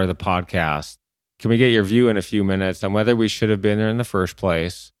started the podcast. Can we get your view in a few minutes on whether we should have been there in the first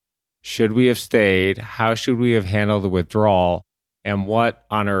place? Should we have stayed? How should we have handled the withdrawal? And what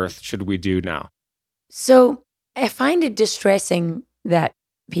on earth should we do now? So I find it distressing that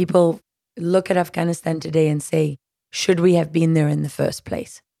people look at Afghanistan today and say, should we have been there in the first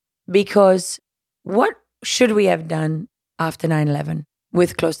place? Because what should we have done after 9/11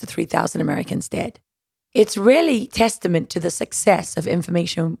 with close to 3,000 Americans dead? It's really testament to the success of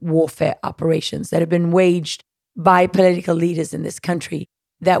information warfare operations that have been waged by political leaders in this country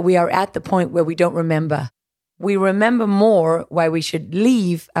that we are at the point where we don't remember. We remember more why we should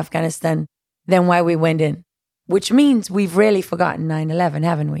leave Afghanistan than why we went in, which means we've really forgotten 9/11,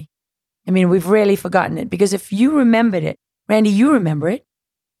 haven't we? I mean, we've really forgotten it, because if you remembered it, Randy, you remember it.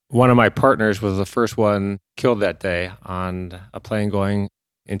 One of my partners was the first one killed that day on a plane going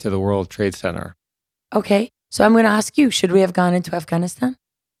into the World Trade Center. Okay, so I'm going to ask you, should we have gone into Afghanistan?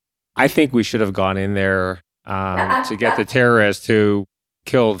 I think we should have gone in there to get the terrorists who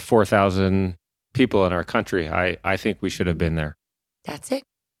killed 4,000 people in our country. I think we should have been there. That's it.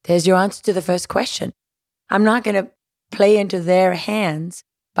 There's your answer to the first question. I'm not going to play into their hands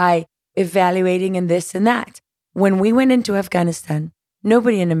by evaluating and this and that. When we went into Afghanistan,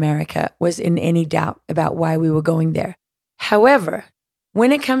 nobody in America was in any doubt about why we were going there. However,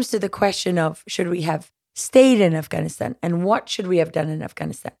 when it comes to the question of should we have stayed in Afghanistan and what should we have done in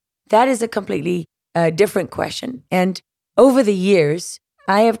Afghanistan, that is a completely different question. And over the years,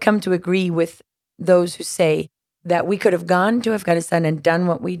 I have come to agree with those who say that we could have gone to Afghanistan and done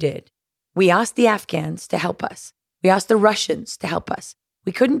what we did. We asked the Afghans to help us. We asked the Russians to help us.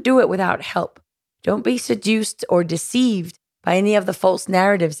 We couldn't do it without help. Don't be seduced or deceived by any of the false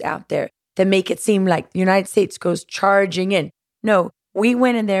narratives out there that make it seem like the United States goes charging in. No, we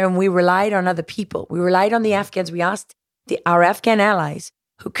went in there and we relied on other people. We relied on the Afghans. We asked our Afghan allies,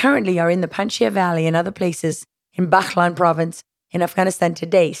 who currently are in the Panjshir Valley and other places in Baghlan province in Afghanistan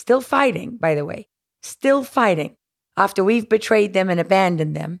today, still fighting, by the way, still fighting after we've betrayed them and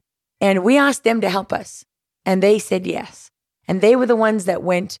abandoned them. And we asked them to help us. And they said yes. And they were the ones that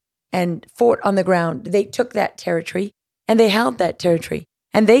went and fought on the ground. They took that territory and they held that territory.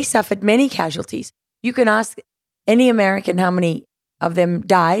 And they suffered many casualties. You can ask any American how many of them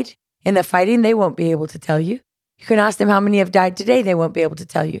died in the fighting. They won't be able to tell you. You can ask them how many have died today. They won't be able to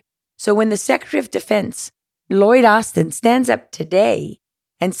tell you. So when the Secretary of Defense, Lloyd Austin, stands up today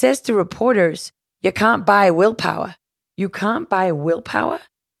and says to reporters, you can't buy willpower. You can't buy willpower.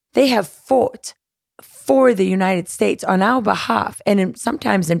 They have fought for the United States on our behalf and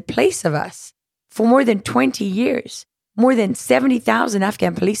sometimes in place of us for more than 20 years. More than 70,000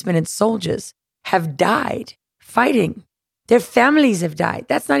 Afghan policemen and soldiers have died fighting. Their families have died.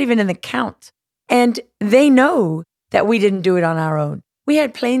 That's not even in the count. And they know that we didn't do it on our own. We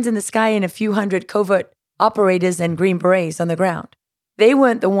had planes in the sky and a few hundred covert operators and Green Berets on the ground. They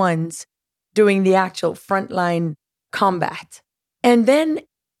weren't the ones doing the actual frontline combat. And then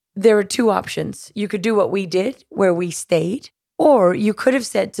there are two options. You could do what we did, where we stayed, or you could have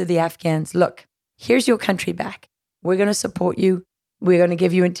said to the Afghans, look, here's your country back. We're going to support you. We're going to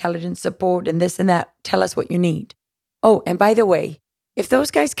give you intelligence support and this and that. Tell us what you need. Oh, and by the way, if those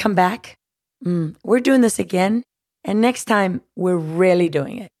guys come back, we're doing this again. And next time, we're really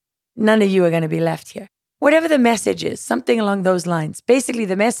doing it. None of you are going to be left here. Whatever the message is, something along those lines. Basically,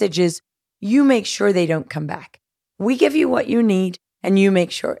 the message is you make sure they don't come back. We give you what you need and you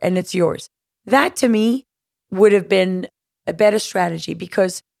make sure, and it's yours. That to me would have been a better strategy,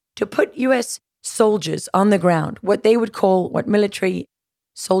 because to put U.S. soldiers on the ground, what they would call, what military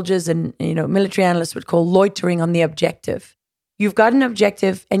soldiers and military analysts would call loitering on the objective. You've got an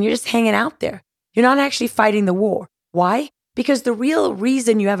objective and you're just hanging out there. You're not actually fighting the war. Why? Because the real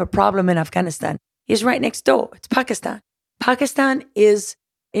reason you have a problem in Afghanistan is right next door. It's Pakistan. Pakistan is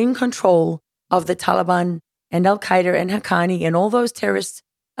in control of the Taliban and Al-Qaeda and Haqqani and all those terrorist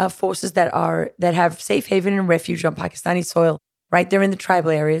forces that have safe haven and refuge on Pakistani soil right there in the tribal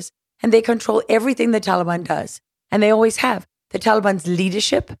areas. And they control everything the Taliban does. And they always have. The Taliban's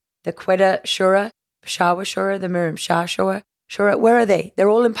leadership, the Quetta Shura, Peshawar Shura, the Miram Shah Shura, where are they? They're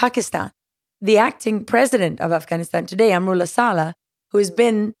all in Pakistan. The acting president of Afghanistan today, Amrullah Saleh, who has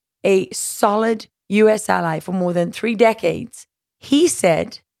been a solid U.S. ally for more than 3 decades, he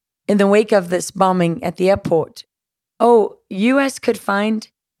said in the wake of this bombing at the airport, U.S. could find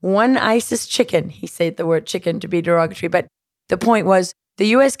one ISIS chicken. He said the word chicken to be derogatory, but the point was the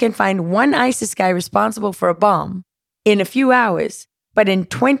U.S. can find one ISIS guy responsible for a bomb in a few hours, but in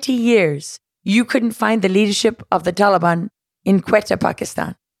 20 years, you couldn't find the leadership of the Taliban in Quetta,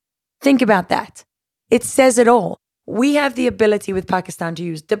 Pakistan. Think about that. It says it all. We have the ability with Pakistan to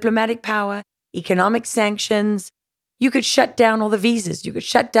use diplomatic power, economic sanctions. You could shut down all the visas. You could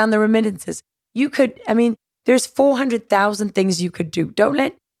shut down the remittances. There's 400,000 things you could do. Don't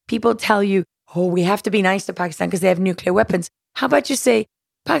let people tell you, we have to be nice to Pakistan because they have nuclear weapons. How about you say,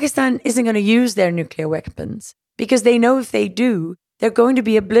 Pakistan isn't going to use their nuclear weapons because they know if they do, they're going to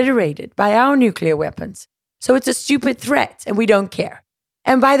be obliterated by our nuclear weapons. So it's a stupid threat and we don't care.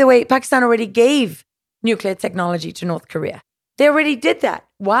 And by the way, Pakistan already gave nuclear technology to North Korea. They already did that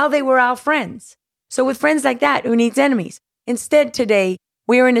while they were our friends. So with friends like that, who needs enemies? Instead, today,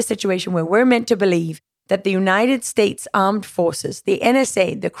 we're in a situation where we're meant to believe that the United States Armed Forces, the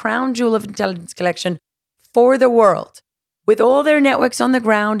NSA, the crown jewel of intelligence collection for the world, with all their networks on the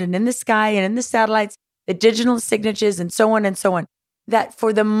ground and in the sky and in the satellites, the digital signatures and so on, that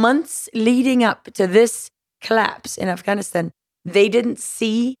for the months leading up to this collapse in Afghanistan, they didn't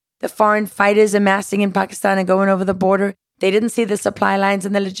see the foreign fighters amassing in Pakistan and going over the border. They didn't see the supply lines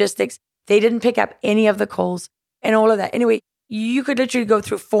and the logistics. They didn't pick up any of the calls and all of that. Anyway, you could literally go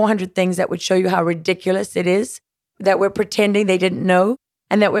through 400 things that would show you how ridiculous it is that we're pretending they didn't know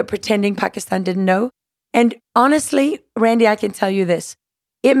and that we're pretending Pakistan didn't know. And honestly, Randy, I can tell you this.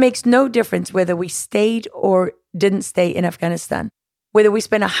 It makes no difference whether we stayed or didn't stay in Afghanistan, whether we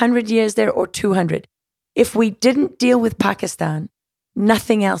spent 100 years there or 200. If we didn't deal with Pakistan,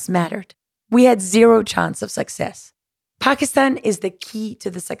 nothing else mattered. We had zero chance of success. Pakistan is the key to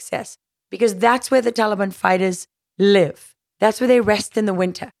the success because that's where the Taliban fighters live. That's where they rest in the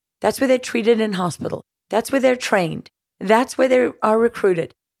winter. That's where they're treated in hospital. That's where they're trained. That's where they are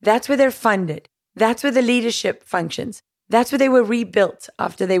recruited. That's where they're funded. That's where the leadership functions. That's where they were rebuilt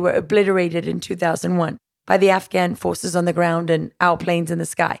after they were obliterated in 2001 by the Afghan forces on the ground and our planes in the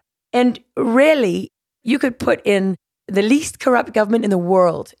sky. And really, you could put in the least corrupt government in the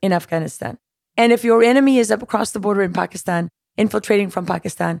world in Afghanistan. And if your enemy is up across the border in Pakistan, infiltrating from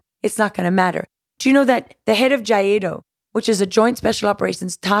Pakistan, it's not going to matter. Do you know that the head of E08, which is a joint special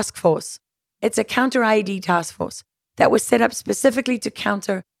operations task force, it's a counter IED task force that was set up specifically to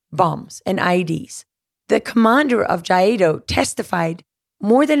counter bombs and IEDs. The commander of E08 testified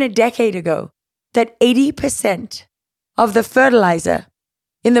more than a decade ago that 80% of the fertilizer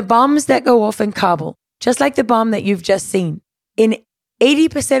in the bombs that go off in Kabul, just like the bomb that you've just seen, in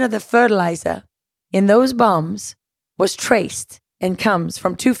 80% of the fertilizer in those bombs was traced and comes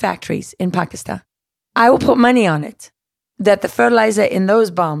from 2 factories in Pakistan. I will put money on it that the fertilizer in those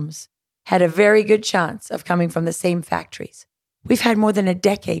bombs had a very good chance of coming from the same factories. We've had more than a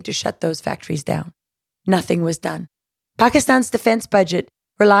decade to shut those factories down. Nothing was done. Pakistan's defense budget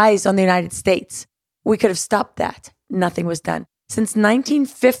relies on the United States. We could have stopped that. Nothing was done. Since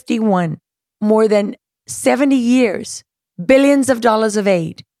 1951, more than 70 years, billions of dollars of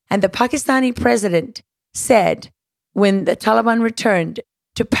aid. And the Pakistani president said when the Taliban returned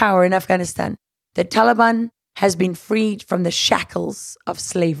to power in Afghanistan, the Taliban has been freed from the shackles of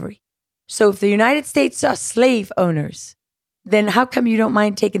slavery. So if the United States are slave owners, then how come you don't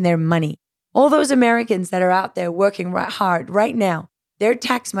mind taking their money? All those Americans that are out there working hard right now, their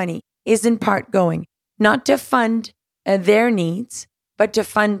tax money is in part going not to fund their needs, but to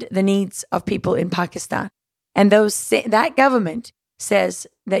fund the needs of people in Pakistan. And that government says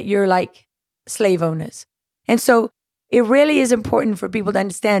that you're like slave owners. And so it really is important for people to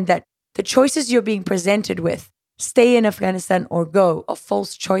understand that the choices you're being presented with, stay in Afghanistan or go, are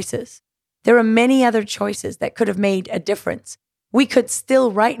false choices. There are many other choices that could have made a difference. We could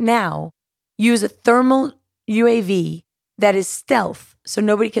still right now use a thermal UAV that is stealth so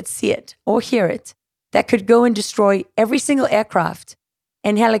nobody could see it or hear it, that could go and destroy every single aircraft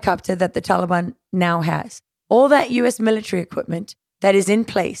and helicopter that the Taliban now has. All that US military equipment that is in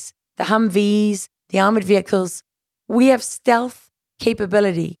place, the Humvees, the armored vehicles, we have stealth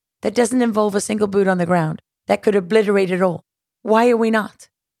capability that doesn't involve a single boot on the ground that could obliterate it all. Why are we not?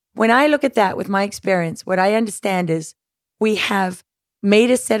 When I look at that with my experience, what I understand is we have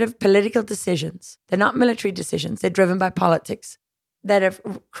made a set of political decisions. They're not military decisions. They're driven by politics that have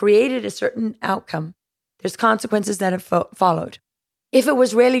created a certain outcome. There's consequences that have followed. If it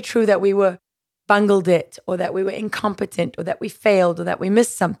was really true that we were bungled it or that we were incompetent or that we failed or that we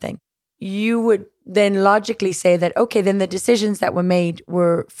missed something, you would then logically say that, okay, then the decisions that were made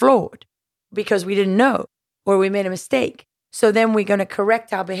were flawed because we didn't know or we made a mistake. So then we're going to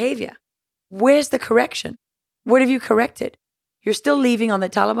correct our behavior. Where's the correction? What have you corrected? You're still leaving on the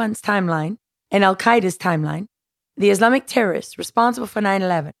Taliban's timeline and Al-Qaeda's timeline, the Islamic terrorists responsible for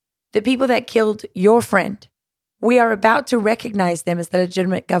 9/11, the people that killed your friend. We are about to recognize them as the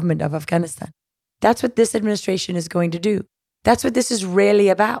legitimate government of Afghanistan. That's what this administration is going to do. That's what this is really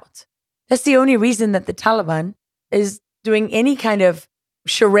about. That's the only reason that the Taliban is doing any kind of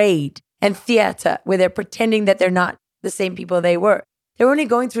charade and theater where they're pretending that they're not the same people they were. They're only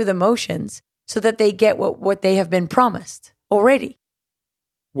going through the motions so that they get what they have been promised already.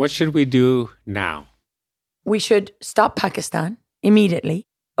 What should we do now? We should stop Pakistan immediately,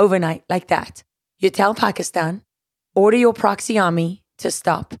 overnight, like that. You tell Pakistan, order your proxy army to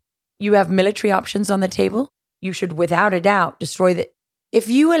stop. you have military options on the table, you should without a doubt destroy that. If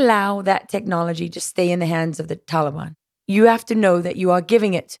you allow that technology to stay in the hands of the Taliban, you have to know that you are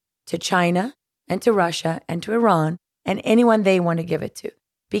giving it to China and to Russia and to Iran and anyone they want to give it to,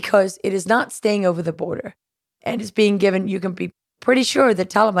 because it is not staying over the border and it's being given. You can be pretty sure the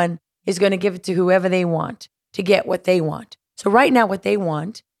Taliban is going to give it to whoever they want to get what they want. So right now, what they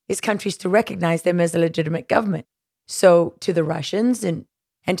want is countries to recognize them as a legitimate government. So to the Russians and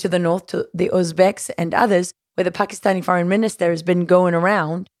to the north, to the Uzbeks and others, where the Pakistani foreign minister has been going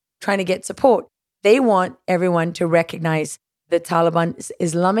around trying to get support, they want everyone to recognize the Taliban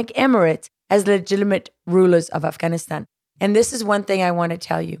Islamic Emirate as legitimate rulers of Afghanistan. And this is one thing I want to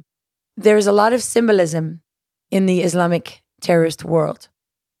tell you. There is a lot of symbolism in the Islamic terrorist world.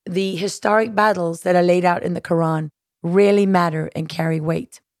 The historic battles that are laid out in the Quran really matter and carry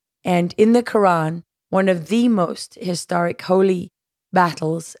weight. And in the Quran, one of the most historic holy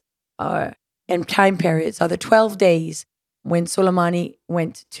battles and time periods are the 12 days when Soleimani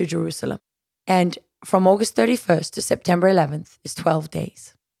went to Jerusalem. And from August 31st to September 11th is 12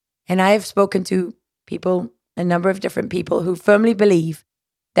 days. And I have spoken to people, a number of different people who firmly believe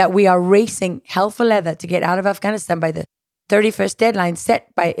that we are racing hell for leather to get out of Afghanistan by the 31st deadline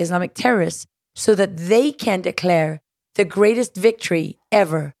set by Islamic terrorists so that they can declare the greatest victory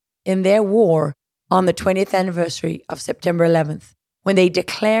ever in their war on the 20th anniversary of September 11th, when they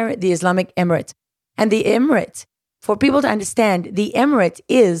declare the Islamic Emirate. And the Emirate, for people to understand, the Emirate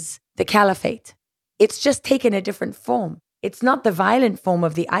is the caliphate. It's just taken a different form. It's not the violent form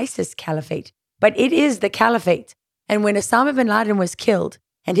of the ISIS caliphate, but it is the caliphate. And when Osama bin Laden was killed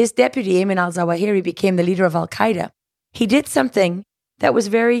and his deputy, Ayman al-Zawahiri, became the leader of al-Qaeda, he did something that was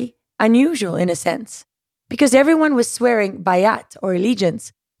very unusual in a sense, because everyone was swearing bayat or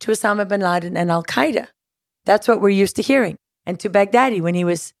allegiance to Osama bin Laden and al-Qaeda. That's what we're used to hearing. And to Baghdadi when he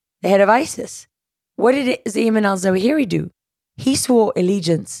was the head of ISIS. What did Ayman al-Zawahiri do? He swore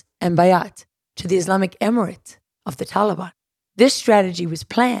allegiance and bayat to the Islamic Emirate of the Taliban. This strategy was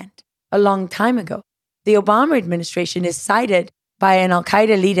planned a long time ago. The Obama administration is cited by an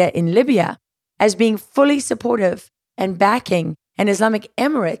al-Qaeda leader in Libya as being fully supportive and backing an Islamic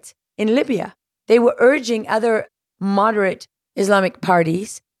Emirate in Libya. They were urging other moderate Islamic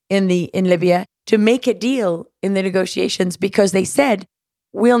parties in Libya to make a deal in the negotiations because they said,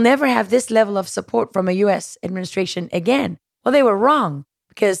 we'll never have this level of support from a U.S. administration again. Well, they were wrong,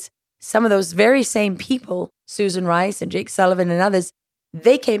 because some of those very same people, Susan Rice and Jake Sullivan and others,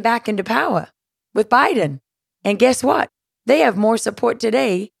 they came back into power with Biden. And guess what? They have more support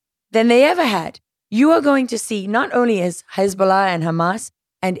today than they ever had. You are going to see not only as Hezbollah and Hamas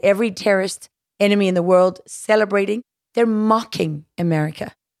and every terrorist enemy in the world celebrating, they're mocking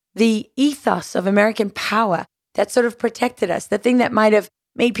America. The ethos of American power that sort of protected us, the thing that might have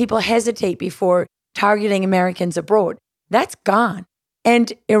made people hesitate before targeting Americans abroad, that's gone.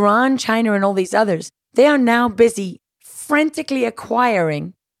 And Iran, China, and all these others, they are now busy frantically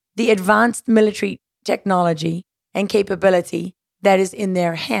acquiring the advanced military technology and capability that is in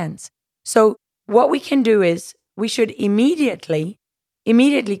their hands. So what we can do is we should immediately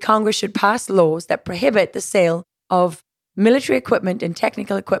Congress should pass laws that prohibit the sale of military equipment and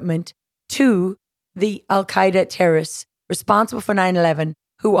technical equipment to the al-Qaeda terrorists responsible for 9/11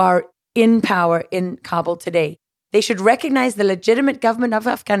 who are in power in Kabul today. They should recognize the legitimate government of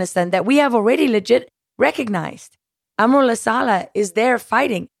Afghanistan that we have already recognized. Amrullah Saleh is there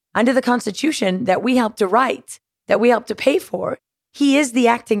fighting under the constitution that we helped to write, that we helped to pay for. He is the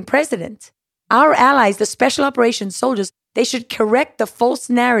acting president. Our allies, the special operations soldiers, they should correct the false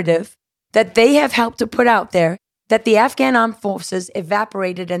narrative that they have helped to put out there that the Afghan armed forces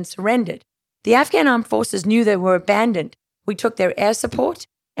evaporated and surrendered. The Afghan armed forces knew they were abandoned. We took their air support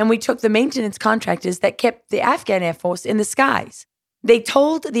and we took the maintenance contractors that kept the Afghan Air Force in the skies. They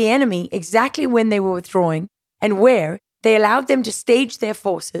told the enemy exactly when they were withdrawing and where. They allowed them to stage their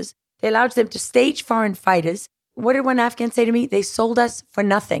forces. They allowed them to stage foreign fighters. What did one Afghan say to me? They sold us for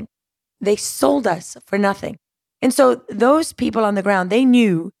nothing. They sold us for nothing. And so those people on the ground, they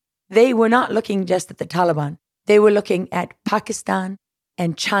knew they were not looking just at the Taliban. They were looking at Pakistan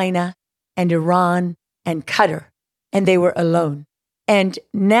and China and Iran and Qatar, and they were alone. And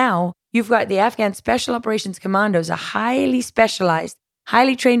now you've got the Afghan Special Operations Commandos, a highly specialized,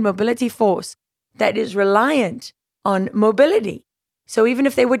 highly trained mobility force that is reliant on mobility. So even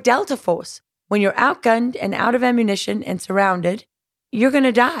if they were Delta Force, when you're outgunned and out of ammunition and surrounded, you're going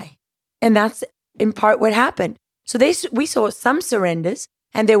to die. And that's in part what happened. So we saw some surrenders,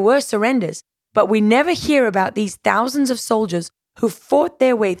 and there were surrenders, but we never hear about these thousands of soldiers who fought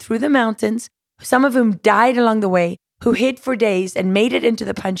their way through the mountains, some of whom died along the way, who hid for days and made it into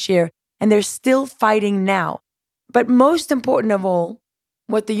the Panjshir, and they're still fighting now. But most important of all,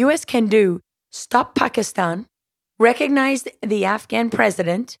 what the US can do, stop Pakistan, recognize the Afghan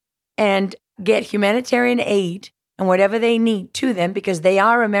president, and get humanitarian aid and whatever they need to them, because they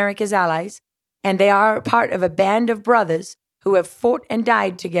are America's allies, and they are part of a band of brothers who have fought and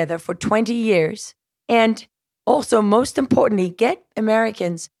died together for 20 years. And also, most importantly, get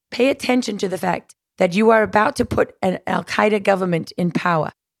Americans, pay attention to the fact that you are about to put an Al-Qaeda government in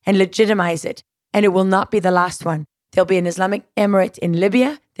power and legitimize it. And it will not be the last one. There'll be an Islamic Emirate in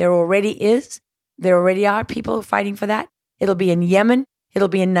Libya. There already is. There already are people fighting for that. It'll be in Yemen. It'll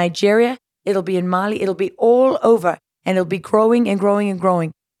be in Nigeria. It'll be in Mali. It'll be all over. And it'll be growing and growing and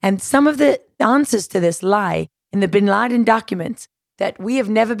growing. And some of the answers to this lie in the bin Laden documents that we have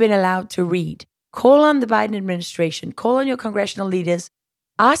never been allowed to read. Call on the Biden administration. Call on your congressional leaders.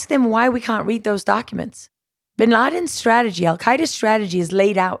 Ask them why we can't read those documents. Bin Laden's strategy, Al-Qaeda's strategy is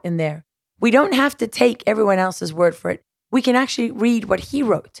laid out in there. We don't have to take everyone else's word for it. We can actually read what he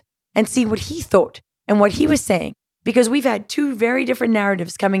wrote and see what he thought and what he was saying, because we've had two very different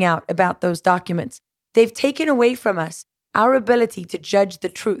narratives coming out about those documents. They've taken away from us our ability to judge the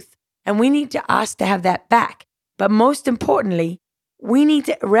truth, and we need to ask to have that back. But most importantly, we need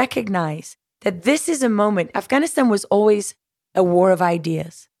to recognize that this is a moment. Afghanistan was always a war of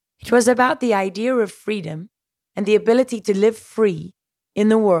ideas. It was about the idea of freedom and the ability to live free in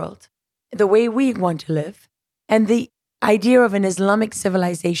the world the way we want to live, and the idea of an Islamic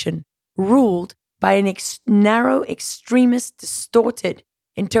civilization ruled by a narrow, extremist, distorted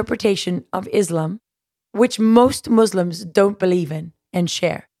interpretation of Islam, which most Muslims don't believe in and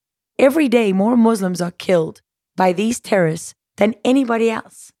share. Every day, more Muslims are killed by these terrorists than anybody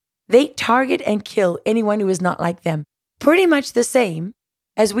else. They target and kill anyone who is not like them. Pretty much the same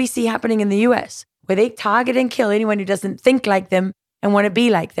as we see happening in the US, where they target and kill anyone who doesn't think like them and want to be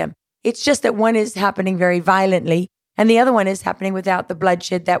like them. It's just that one is happening very violently and the other one is happening without the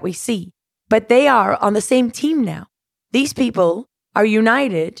bloodshed that we see. But they are on the same team now. These people are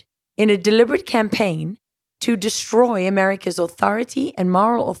united in a deliberate campaign to destroy America's authority and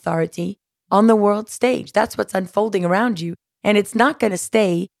moral authority on the world stage. That's what's unfolding around you. And it's not going to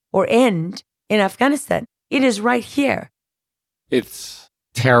stay or end in Afghanistan. It is right here. It's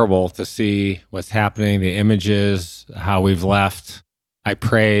terrible to see what's happening, the images, how we've left. I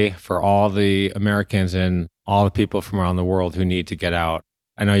pray for all the Americans and all the people from around the world who need to get out.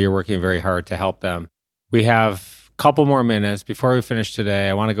 I know you're working very hard to help them. We have a couple more minutes. Before we finish today,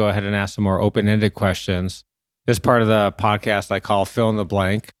 I want to go ahead and ask some more open-ended questions. This part of the podcast I call Fill in the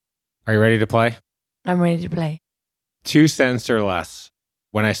Blank. Are you ready to play? I'm ready to play. 2 cents or less.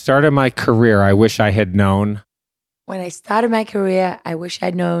 When I started my career, I wish I had known. When I started my career, I wish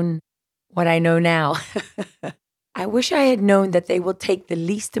I'd known what I know now. I wish I had known that they will take the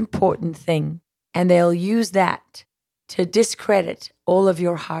least important thing and they'll use that to discredit all of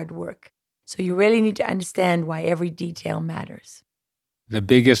your hard work. So you really need to understand why every detail matters. The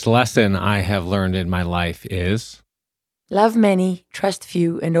biggest lesson I have learned in my life is love many, trust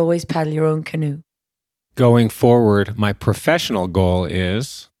few, and always paddle your own canoe. Going forward, my professional goal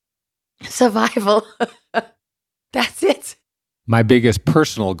is survival. That's it. My biggest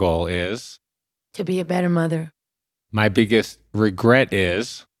personal goal is to be a better mother. My biggest regret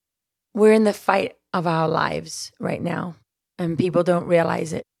is we're in the fight of our lives right now, and people don't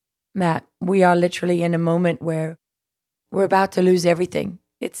realize it, that we are literally in a moment where we're about to lose everything.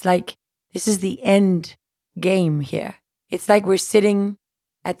 It's like this is the end game here. It's like we're sitting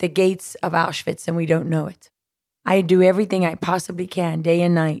at the gates of Auschwitz and we don't know it. I do everything I possibly can day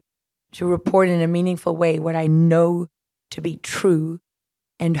and night to report in a meaningful way what I know to be true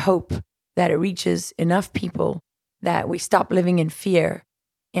and hope that it reaches enough people that we stop living in fear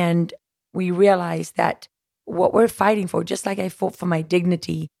and we realize that what we're fighting for, just like I fought for my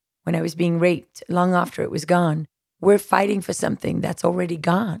dignity when I was being raped long after it was gone, we're fighting for something that's already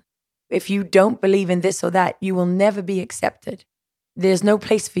gone. If you don't believe in this or that, you will never be accepted. There's no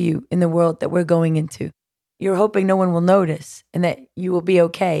place for you in the world that we're going into. You're hoping no one will notice and that you will be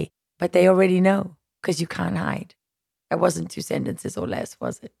okay, but they already know because you can't hide. That wasn't 2 sentences or less,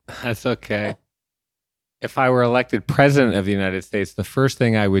 was it? That's okay. If I were elected president of the United States, the first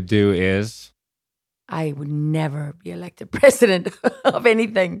thing I would do is I would never be elected president of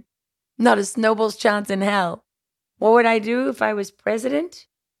anything. Not a snowball's chance in hell. What would I do if I was president?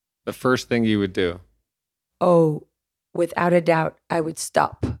 The first thing you would do? Oh, without a doubt, I would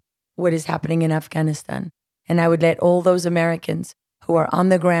stop what is happening in Afghanistan. And I would let all those Americans who are on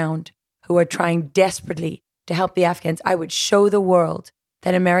the ground, who are trying desperately to help the Afghans, I would show the world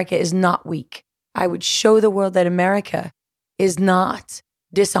that America is not weak. I would show the world that America is not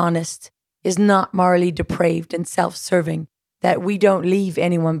dishonest, is not morally depraved and self-serving, that we don't leave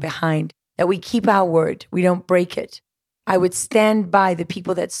anyone behind, that we keep our word, we don't break it. I would stand by the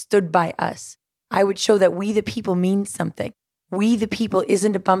people that stood by us. I would show that we the people mean something. We the people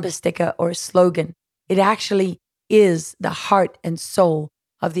isn't a bumper sticker or a slogan. It actually is the heart and soul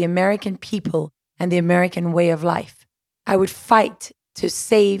of the American people and the American way of life. I would fight to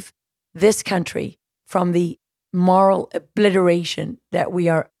save this country from the moral obliteration that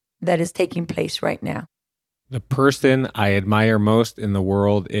is taking place right now. The person I admire most in the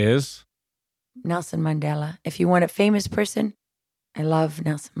world is? Nelson Mandela. If you want a famous person, I love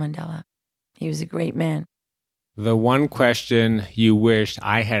Nelson Mandela. He was a great man. The one question you wished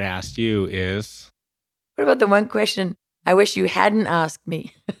I had asked you is? What about the one question I wish you hadn't asked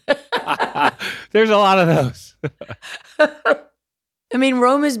me? There's a lot of those. I mean,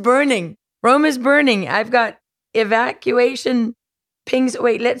 Rome is burning. Rome is burning. I've got evacuation pings.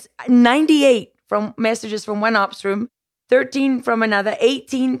 98 from messages from one ops room, 13 from another,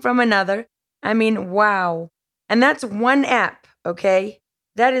 18 from another. I mean, wow. And that's one app, okay?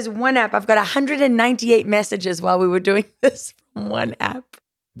 That is one app. I've got 198 messages while we were doing this from one app.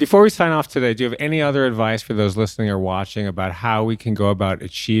 Before we sign off today, do you have any other advice for those listening or watching about how we can go about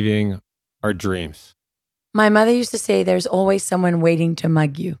achieving our dreams? My mother used to say, there's always someone waiting to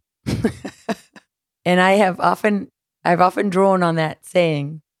mug you. And I've often drawn on that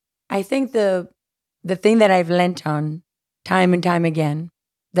saying. I think the thing that I've lent on time and time again,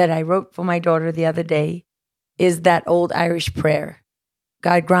 that I wrote for my daughter the other day, is that old Irish prayer.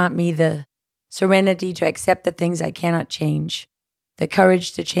 God grant me the serenity to accept the things I cannot change, the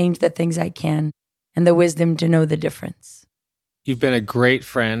courage to change the things I can, and the wisdom to know the difference. You've been a great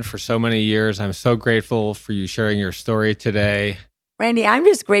friend for so many years. I'm so grateful for you sharing your story today. Randy, I'm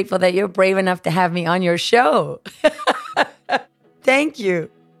just grateful that you're brave enough to have me on your show. Thank you.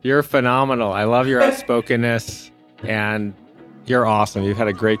 You're phenomenal. I love your outspokenness, and you're awesome. You've had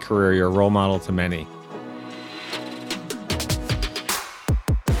a great career. You're a role model to many.